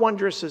 How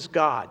wondrous is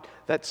God?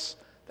 That's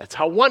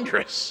how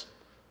wondrous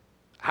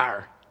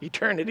our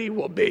eternity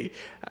will be.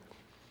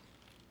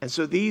 And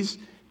so these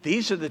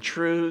are the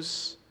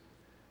truths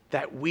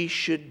that we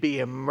should be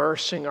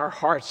immersing our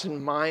hearts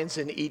and minds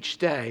in each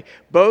day,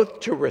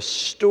 both to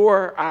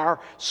restore our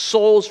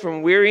souls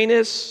from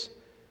weariness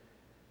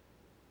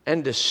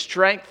and to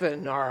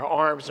strengthen our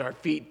arms and our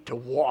feet to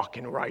walk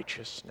in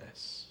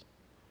righteousness.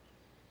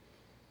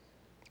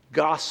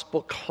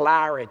 Gospel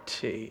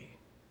clarity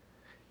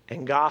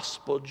and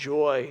gospel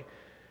joy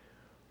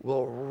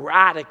will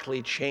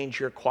radically change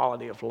your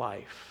quality of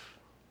life.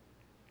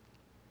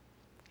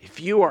 If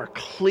you are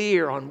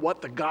clear on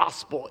what the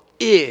gospel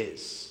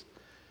is,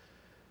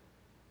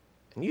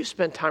 and you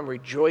spend time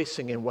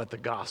rejoicing in what the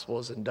gospel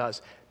is and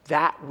does,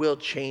 that will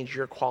change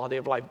your quality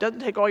of life. It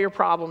doesn't take all your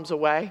problems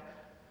away,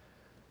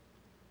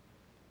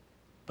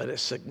 but it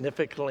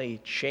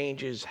significantly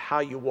changes how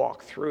you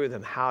walk through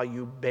them, how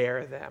you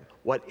bear them,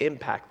 what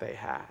impact they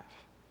have.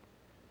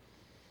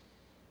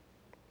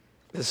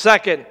 The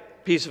second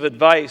piece of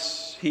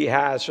advice he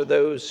has for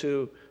those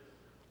who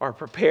are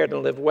prepared to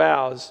live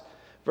well is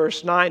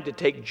verse 9, to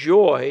take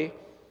joy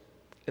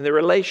in the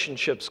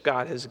relationships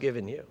God has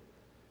given you.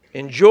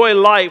 Enjoy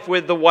life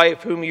with the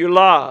wife whom you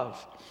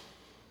love.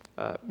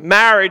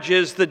 Marriage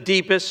is the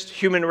deepest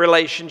human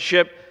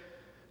relationship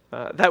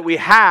that we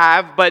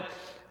have, but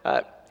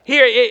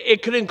here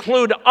it could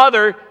include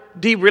other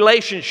deep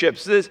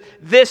relationships.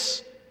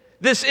 This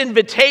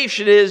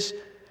invitation is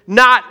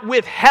not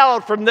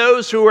withheld from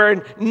those who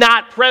are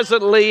not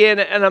presently in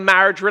a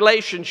marriage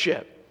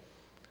relationship.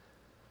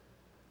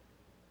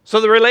 So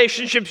the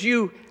relationships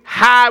you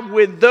have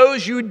with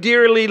those you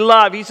dearly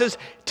love, he says,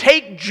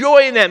 take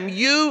joy in them.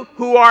 You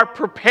who are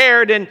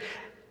prepared and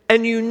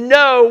you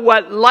know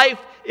what life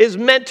is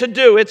meant to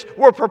do.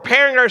 We're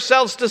preparing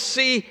ourselves to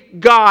see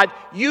God.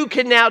 You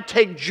can now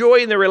take joy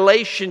in the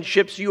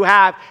relationships you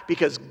have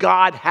because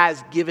God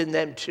has given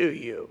them to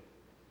you.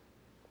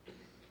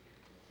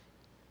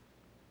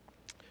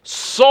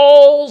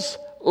 Souls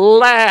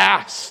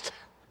last.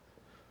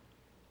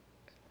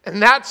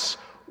 And that's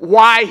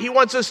why he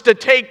wants us to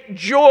take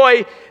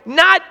joy,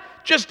 not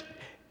just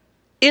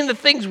in the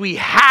things we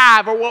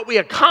have or what we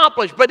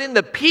accomplish, but in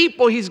the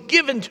people he's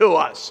given to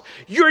us.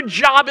 Your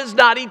job is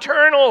not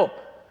eternal.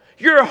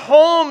 Your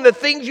home, the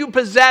things you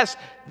possess,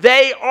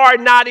 they are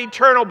not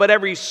eternal, but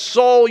every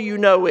soul you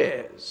know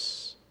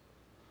is.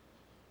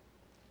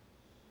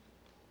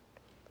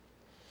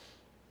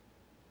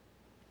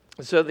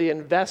 So the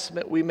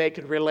investment we make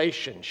in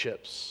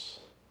relationships,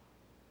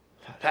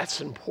 that's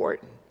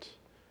important.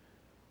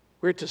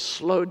 We're to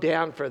slow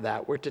down for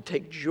that. We're to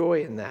take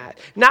joy in that.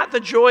 Not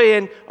the joy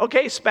in,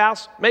 okay,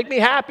 spouse, make me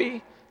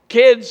happy.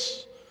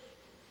 Kids,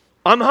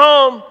 I'm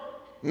home,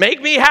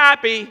 make me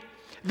happy.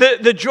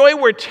 The joy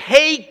we're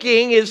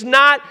taking is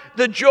not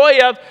the joy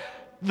of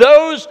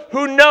those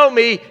who know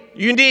me,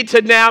 you need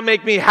to now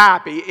make me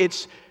happy.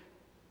 It's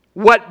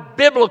what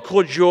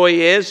biblical joy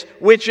is,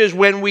 which is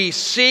when we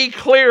see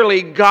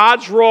clearly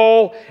God's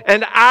role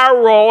and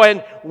our role,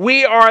 and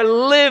we are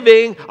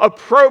living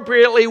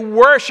appropriately,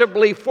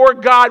 worshipfully for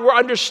God. We're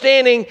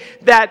understanding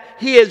that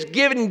he has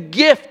given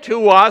gift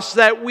to us,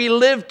 that we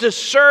live to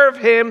serve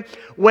him.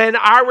 When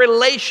our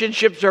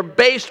relationships are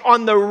based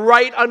on the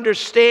right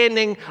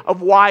understanding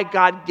of why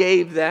God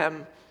gave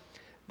them,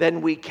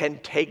 then we can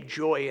take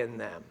joy in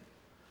them.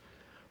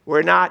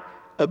 We're not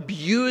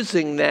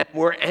abusing them.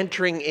 We're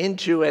entering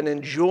into and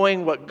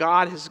enjoying what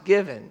God has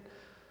given.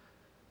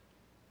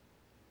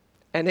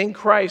 And in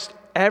Christ,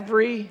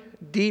 every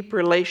deep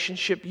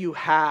relationship you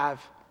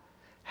have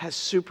has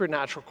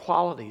supernatural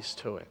qualities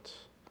to it.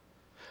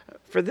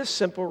 For this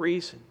simple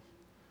reason.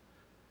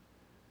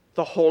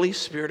 The Holy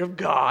Spirit of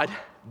God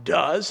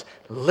does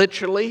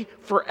literally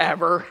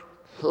forever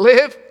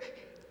live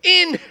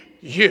in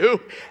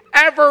you,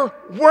 ever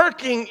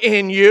working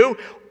in you,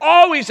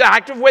 always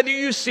active whether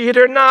you see it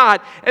or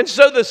not. And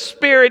so the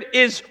Spirit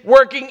is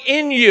working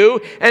in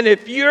you, and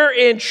if you're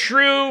in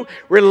true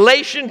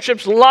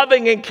relationships,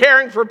 loving and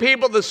caring for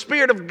people, the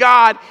Spirit of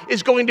God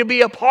is going to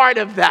be a part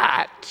of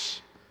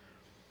that.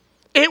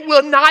 It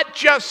will not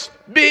just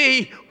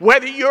be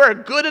whether you're a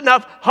good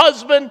enough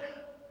husband,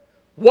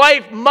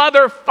 wife,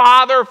 mother,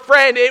 father,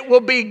 friend. It will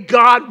be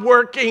God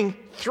working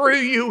through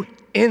you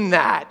in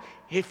that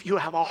if you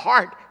have a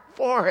heart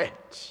for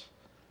it.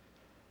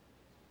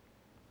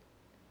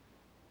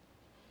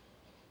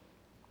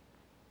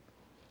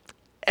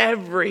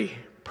 Every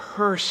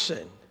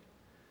person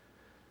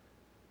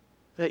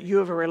that you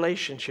have a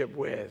relationship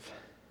with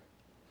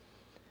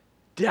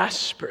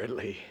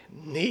desperately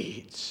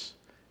needs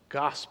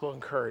gospel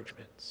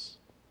encouragements.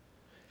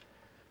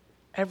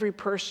 Every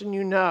person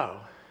you know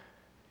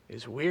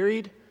is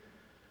wearied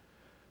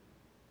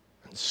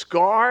and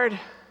scarred,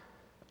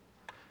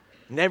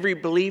 and every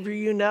believer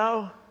you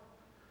know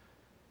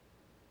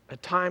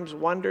at times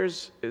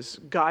wonders, is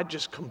God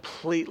just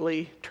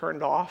completely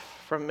turned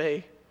off from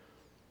me?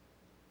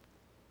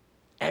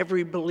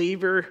 Every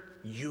believer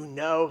you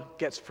know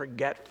gets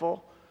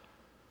forgetful.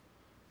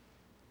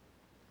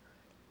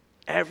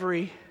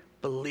 Every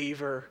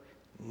believer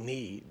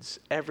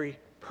every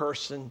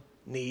person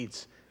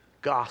needs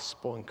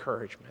gospel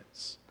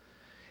encouragements.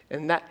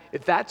 And that,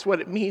 if that's what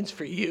it means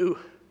for you,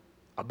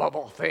 above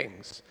all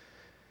things,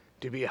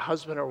 to be a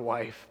husband or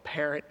wife,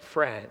 parent,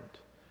 friend,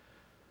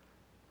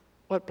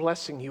 what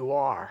blessing you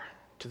are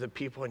to the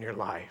people in your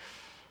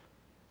life.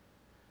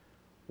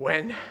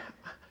 when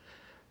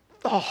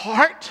the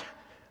heart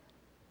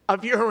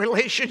of your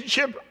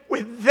relationship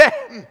with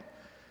them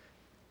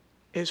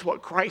is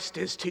what Christ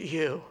is to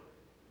you.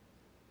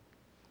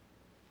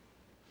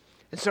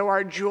 And so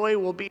our joy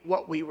will be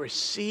what we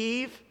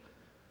receive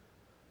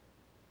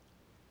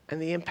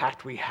and the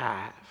impact we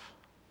have.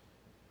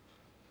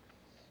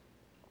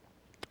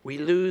 We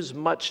lose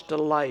much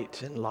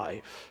delight in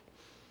life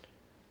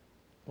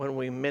when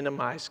we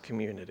minimize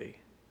community.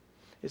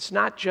 It's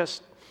not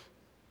just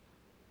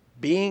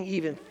being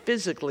even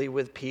physically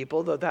with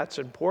people, though that's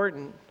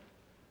important.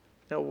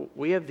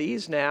 We have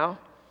these now.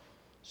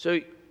 So,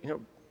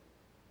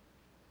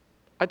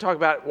 I talk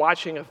about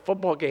watching a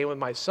football game with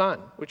my son,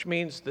 which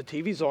means the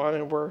TV's on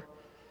and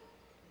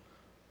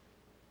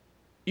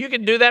you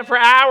can do that for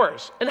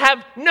hours and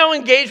have no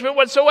engagement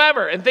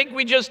whatsoever and think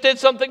we just did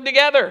something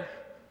together.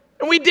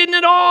 And we didn't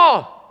at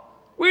all.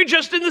 We were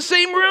just in the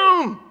same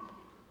room,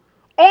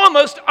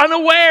 almost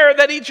unaware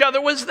that each other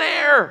was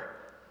there.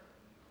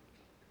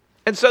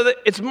 And so that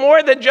it's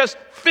more than just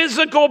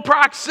physical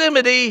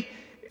proximity.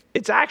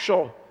 It's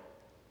actual.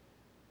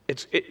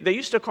 They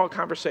used to call it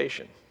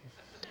conversation.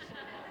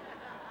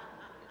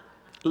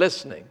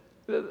 Listening.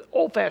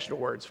 Old-fashioned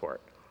words for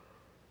it.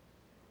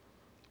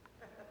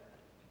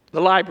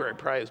 The library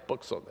probably has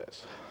books on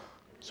this,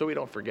 so we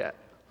don't forget.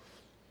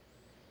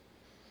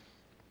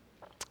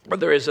 But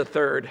there is a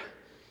third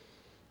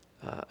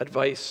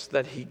advice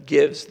that he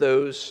gives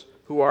those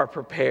who are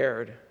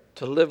prepared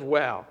to live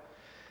well.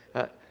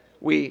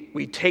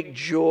 We take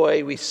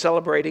joy, we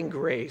celebrate in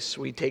grace,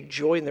 we take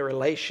joy in the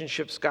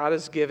relationships God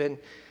has given,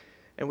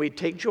 and we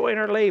take joy in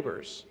our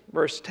labors.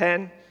 Verse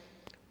 10,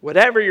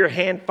 whatever your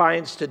hand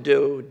finds to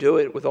do, do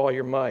it with all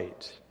your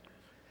might.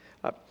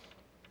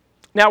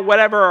 Now,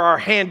 whatever our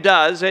hand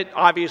does, it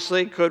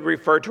obviously could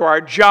refer to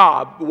our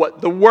job,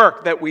 the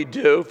work that we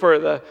do for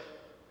the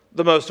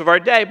most of our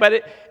day.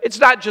 But it's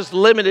not just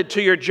limited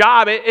to your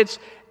job. It's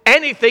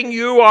anything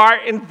you are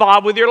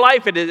involved with your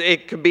life.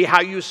 It could be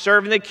how you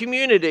serve in the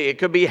community. It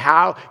could be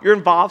how you're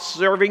involved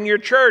serving your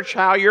church,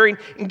 how you're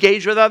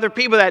engaged with other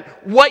people.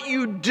 That what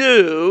you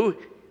do,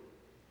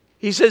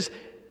 he says,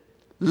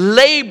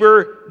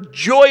 labor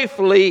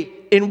joyfully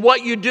in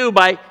what you do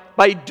by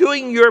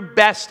doing your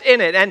best in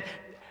it. And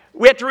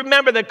we have to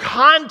remember the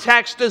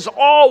context is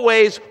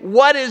always,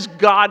 what is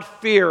God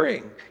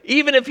fearing?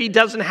 Even if he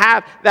doesn't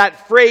have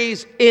that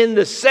phrase in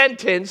the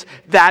sentence,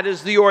 that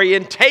is the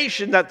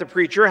orientation that the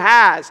preacher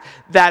has.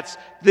 That's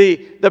the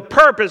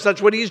purpose.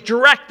 That's what he's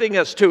directing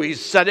us to.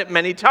 He's said it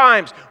many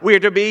times. We are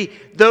to be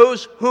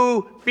those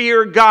who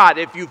fear God.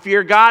 If you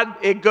fear God,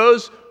 it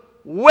goes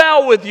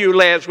well with you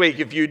last week.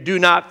 If you do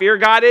not fear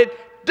God, it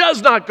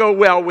does not go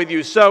well with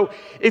you. So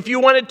if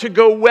you want it to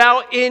go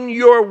well in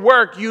your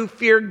work, you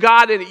fear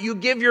God in it. You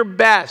give your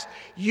best.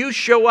 You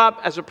show up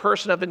as a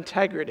person of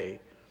integrity,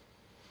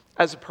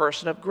 as a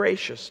person of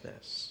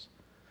graciousness.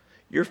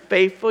 You're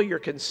faithful, you're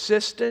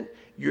consistent,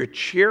 you're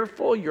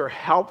cheerful, you're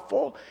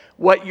helpful.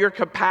 What your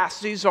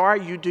capacities are,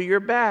 you do your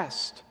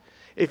best.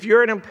 If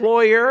you're an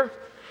employer,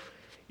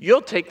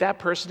 you'll take that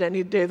person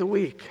any day of the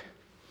week.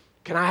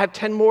 Can I have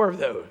 10 more of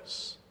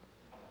those?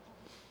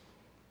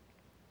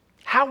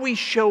 How we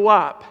show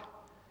up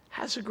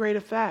has a great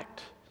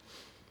effect.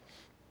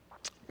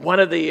 One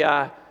of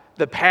the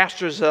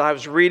pastors that I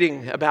was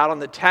reading about on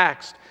the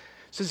text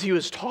says he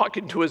was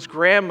talking to his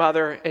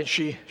grandmother, and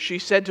she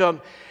said to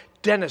him,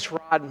 Dennis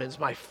Rodman's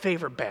my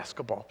favorite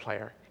basketball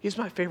player. He's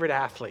my favorite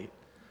athlete.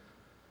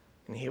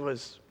 And he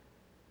was,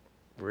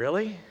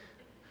 really?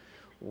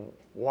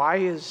 Why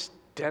is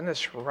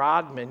Dennis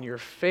Rodman your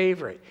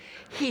favorite?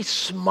 He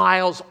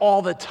smiles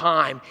all the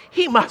time.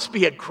 He must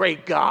be a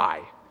great guy.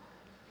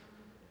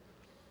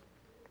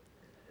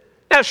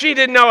 Now, she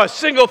didn't know a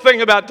single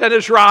thing about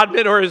Dennis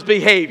Rodman or his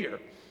behavior.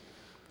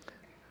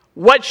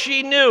 What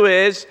she knew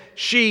is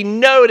she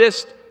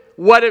noticed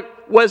what it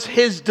was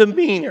his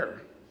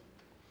demeanor.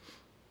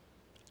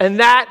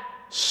 And that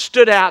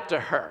stood out to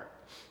her.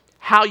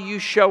 How you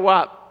show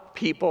up,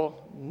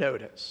 people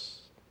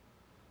notice.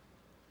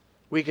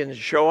 We can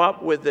show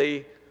up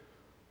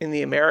in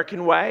the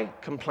American way,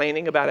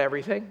 complaining about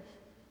everything.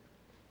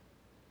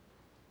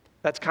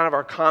 That's kind of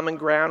our common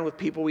ground with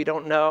people we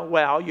don't know.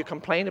 Well, you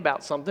complain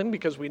about something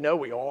because we know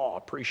we all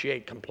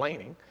appreciate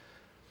complaining.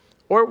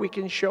 Or we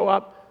can show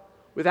up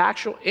with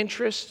actual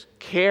interest,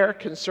 care,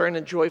 concern,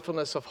 and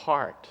joyfulness of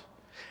heart.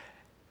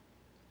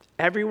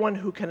 Everyone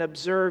who can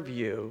observe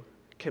you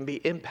can be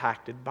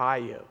impacted by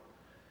you.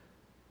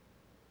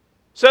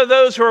 So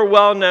those who are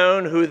well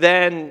known, who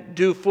then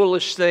do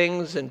foolish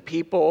things and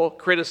people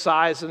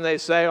criticize and they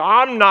say,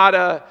 I'm not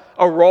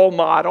a role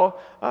model.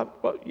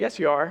 Well, yes,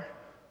 you are.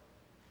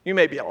 You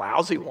may be a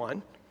lousy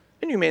one,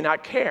 and you may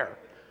not care.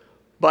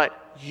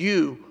 But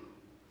you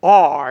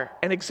are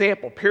an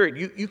example,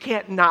 period. You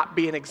can't not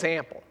be an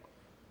example.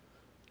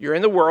 You're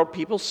in the world,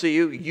 people see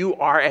you, you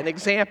are an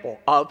example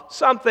of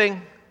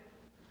something.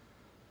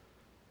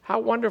 How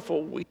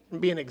wonderful we can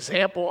be an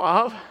example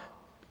of.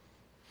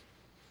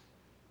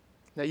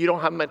 Now, you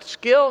don't have much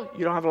skill,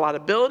 you don't have a lot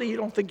of ability, you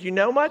don't think you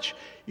know much.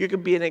 You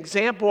can be an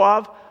example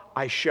of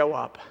I show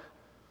up.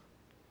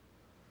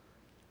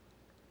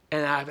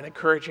 And I have an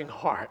encouraging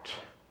heart.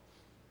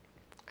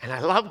 And I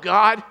love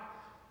God.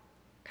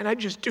 And I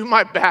just do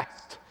my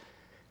best.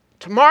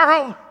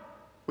 Tomorrow,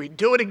 we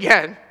do it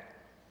again.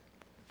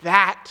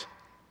 That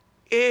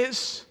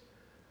is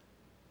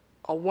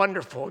a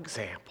wonderful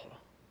example.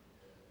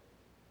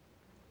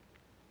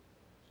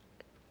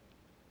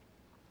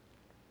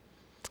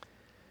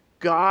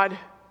 God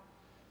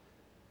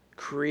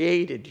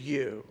created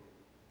you.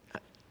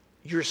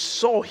 Your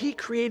soul, he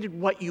created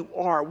what you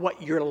are,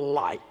 what you're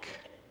like.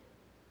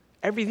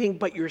 Everything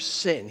but your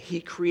sin.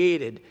 He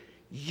created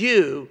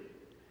you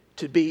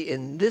to be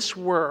in this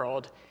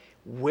world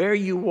where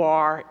you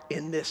are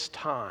in this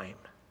time.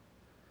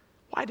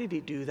 Why did he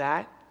do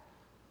that?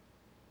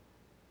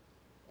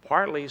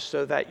 Partly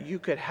so that you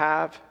could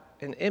have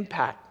an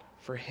impact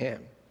for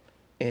him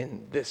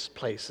in this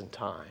place and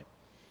time.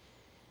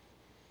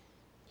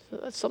 So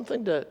that's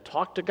something to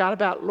talk to God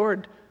about.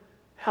 Lord,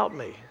 help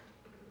me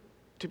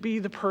to be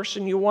the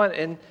person you want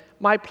in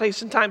my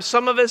place and time.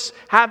 Some of us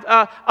have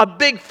a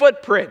big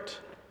footprint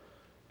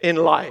in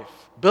life.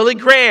 Billy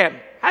Graham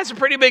has a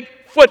pretty big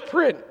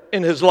footprint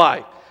in his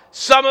life.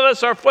 Some of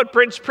us, our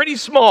footprint's pretty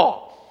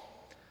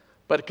small,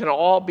 but it can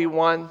all be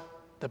one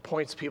that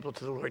points people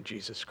to the Lord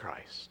Jesus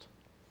Christ.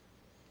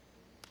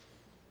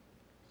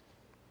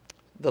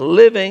 The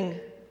living,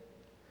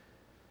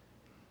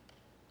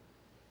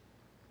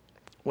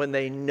 when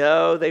they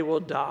know they will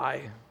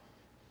die,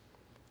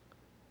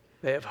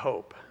 they have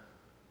hope.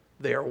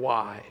 They are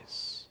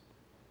wise.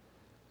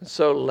 And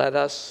so let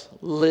us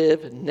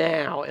live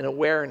now in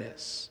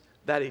awareness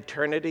that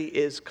eternity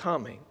is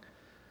coming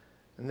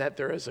and that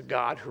there is a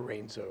God who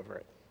reigns over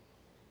it.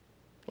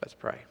 Let's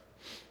pray.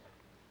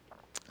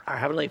 Our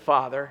Heavenly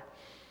Father,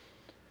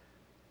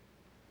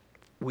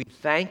 we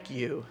thank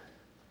you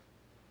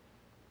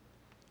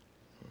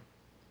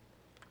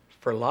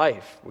for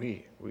life.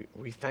 We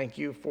thank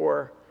you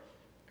for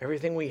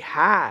everything we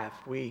have.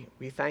 We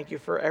thank you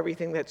for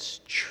everything that's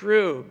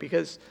true,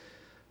 because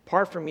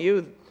apart from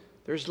you,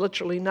 there's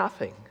literally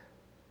nothing.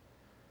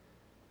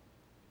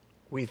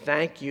 We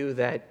thank you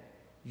that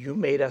you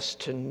made us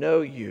to know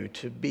you,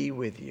 to be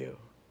with you.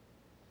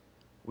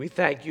 We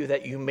thank you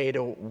that you made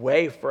a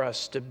way for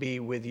us to be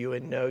with you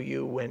and know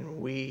you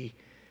when we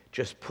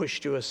just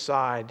pushed you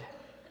aside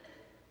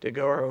to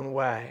go our own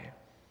way.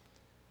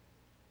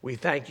 We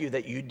thank you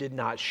that you did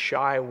not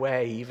shy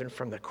away even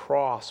from the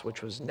cross,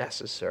 which was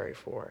necessary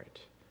for it.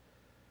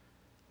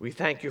 We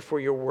thank you for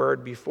your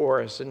word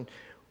before us, and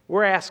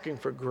we're asking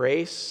for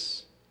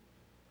grace,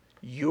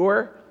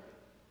 your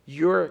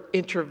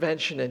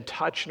intervention and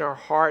touch in our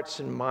hearts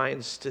and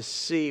minds to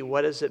see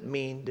what does it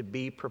mean to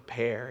be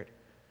prepared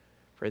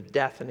for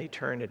death and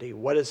eternity.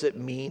 What does it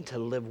mean to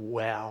live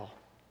well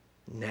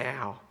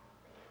now?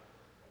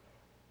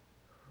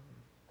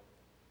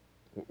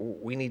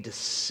 We need to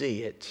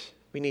see it.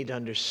 We need to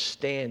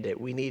understand it.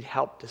 We need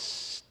help to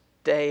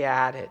stay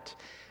at it.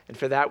 And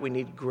for that, we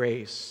need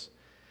grace.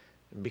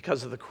 And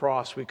because of the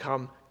cross, we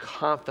come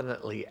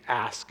confidently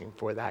asking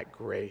for that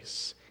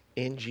grace.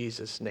 In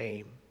Jesus'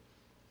 name,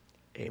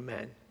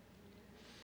 amen.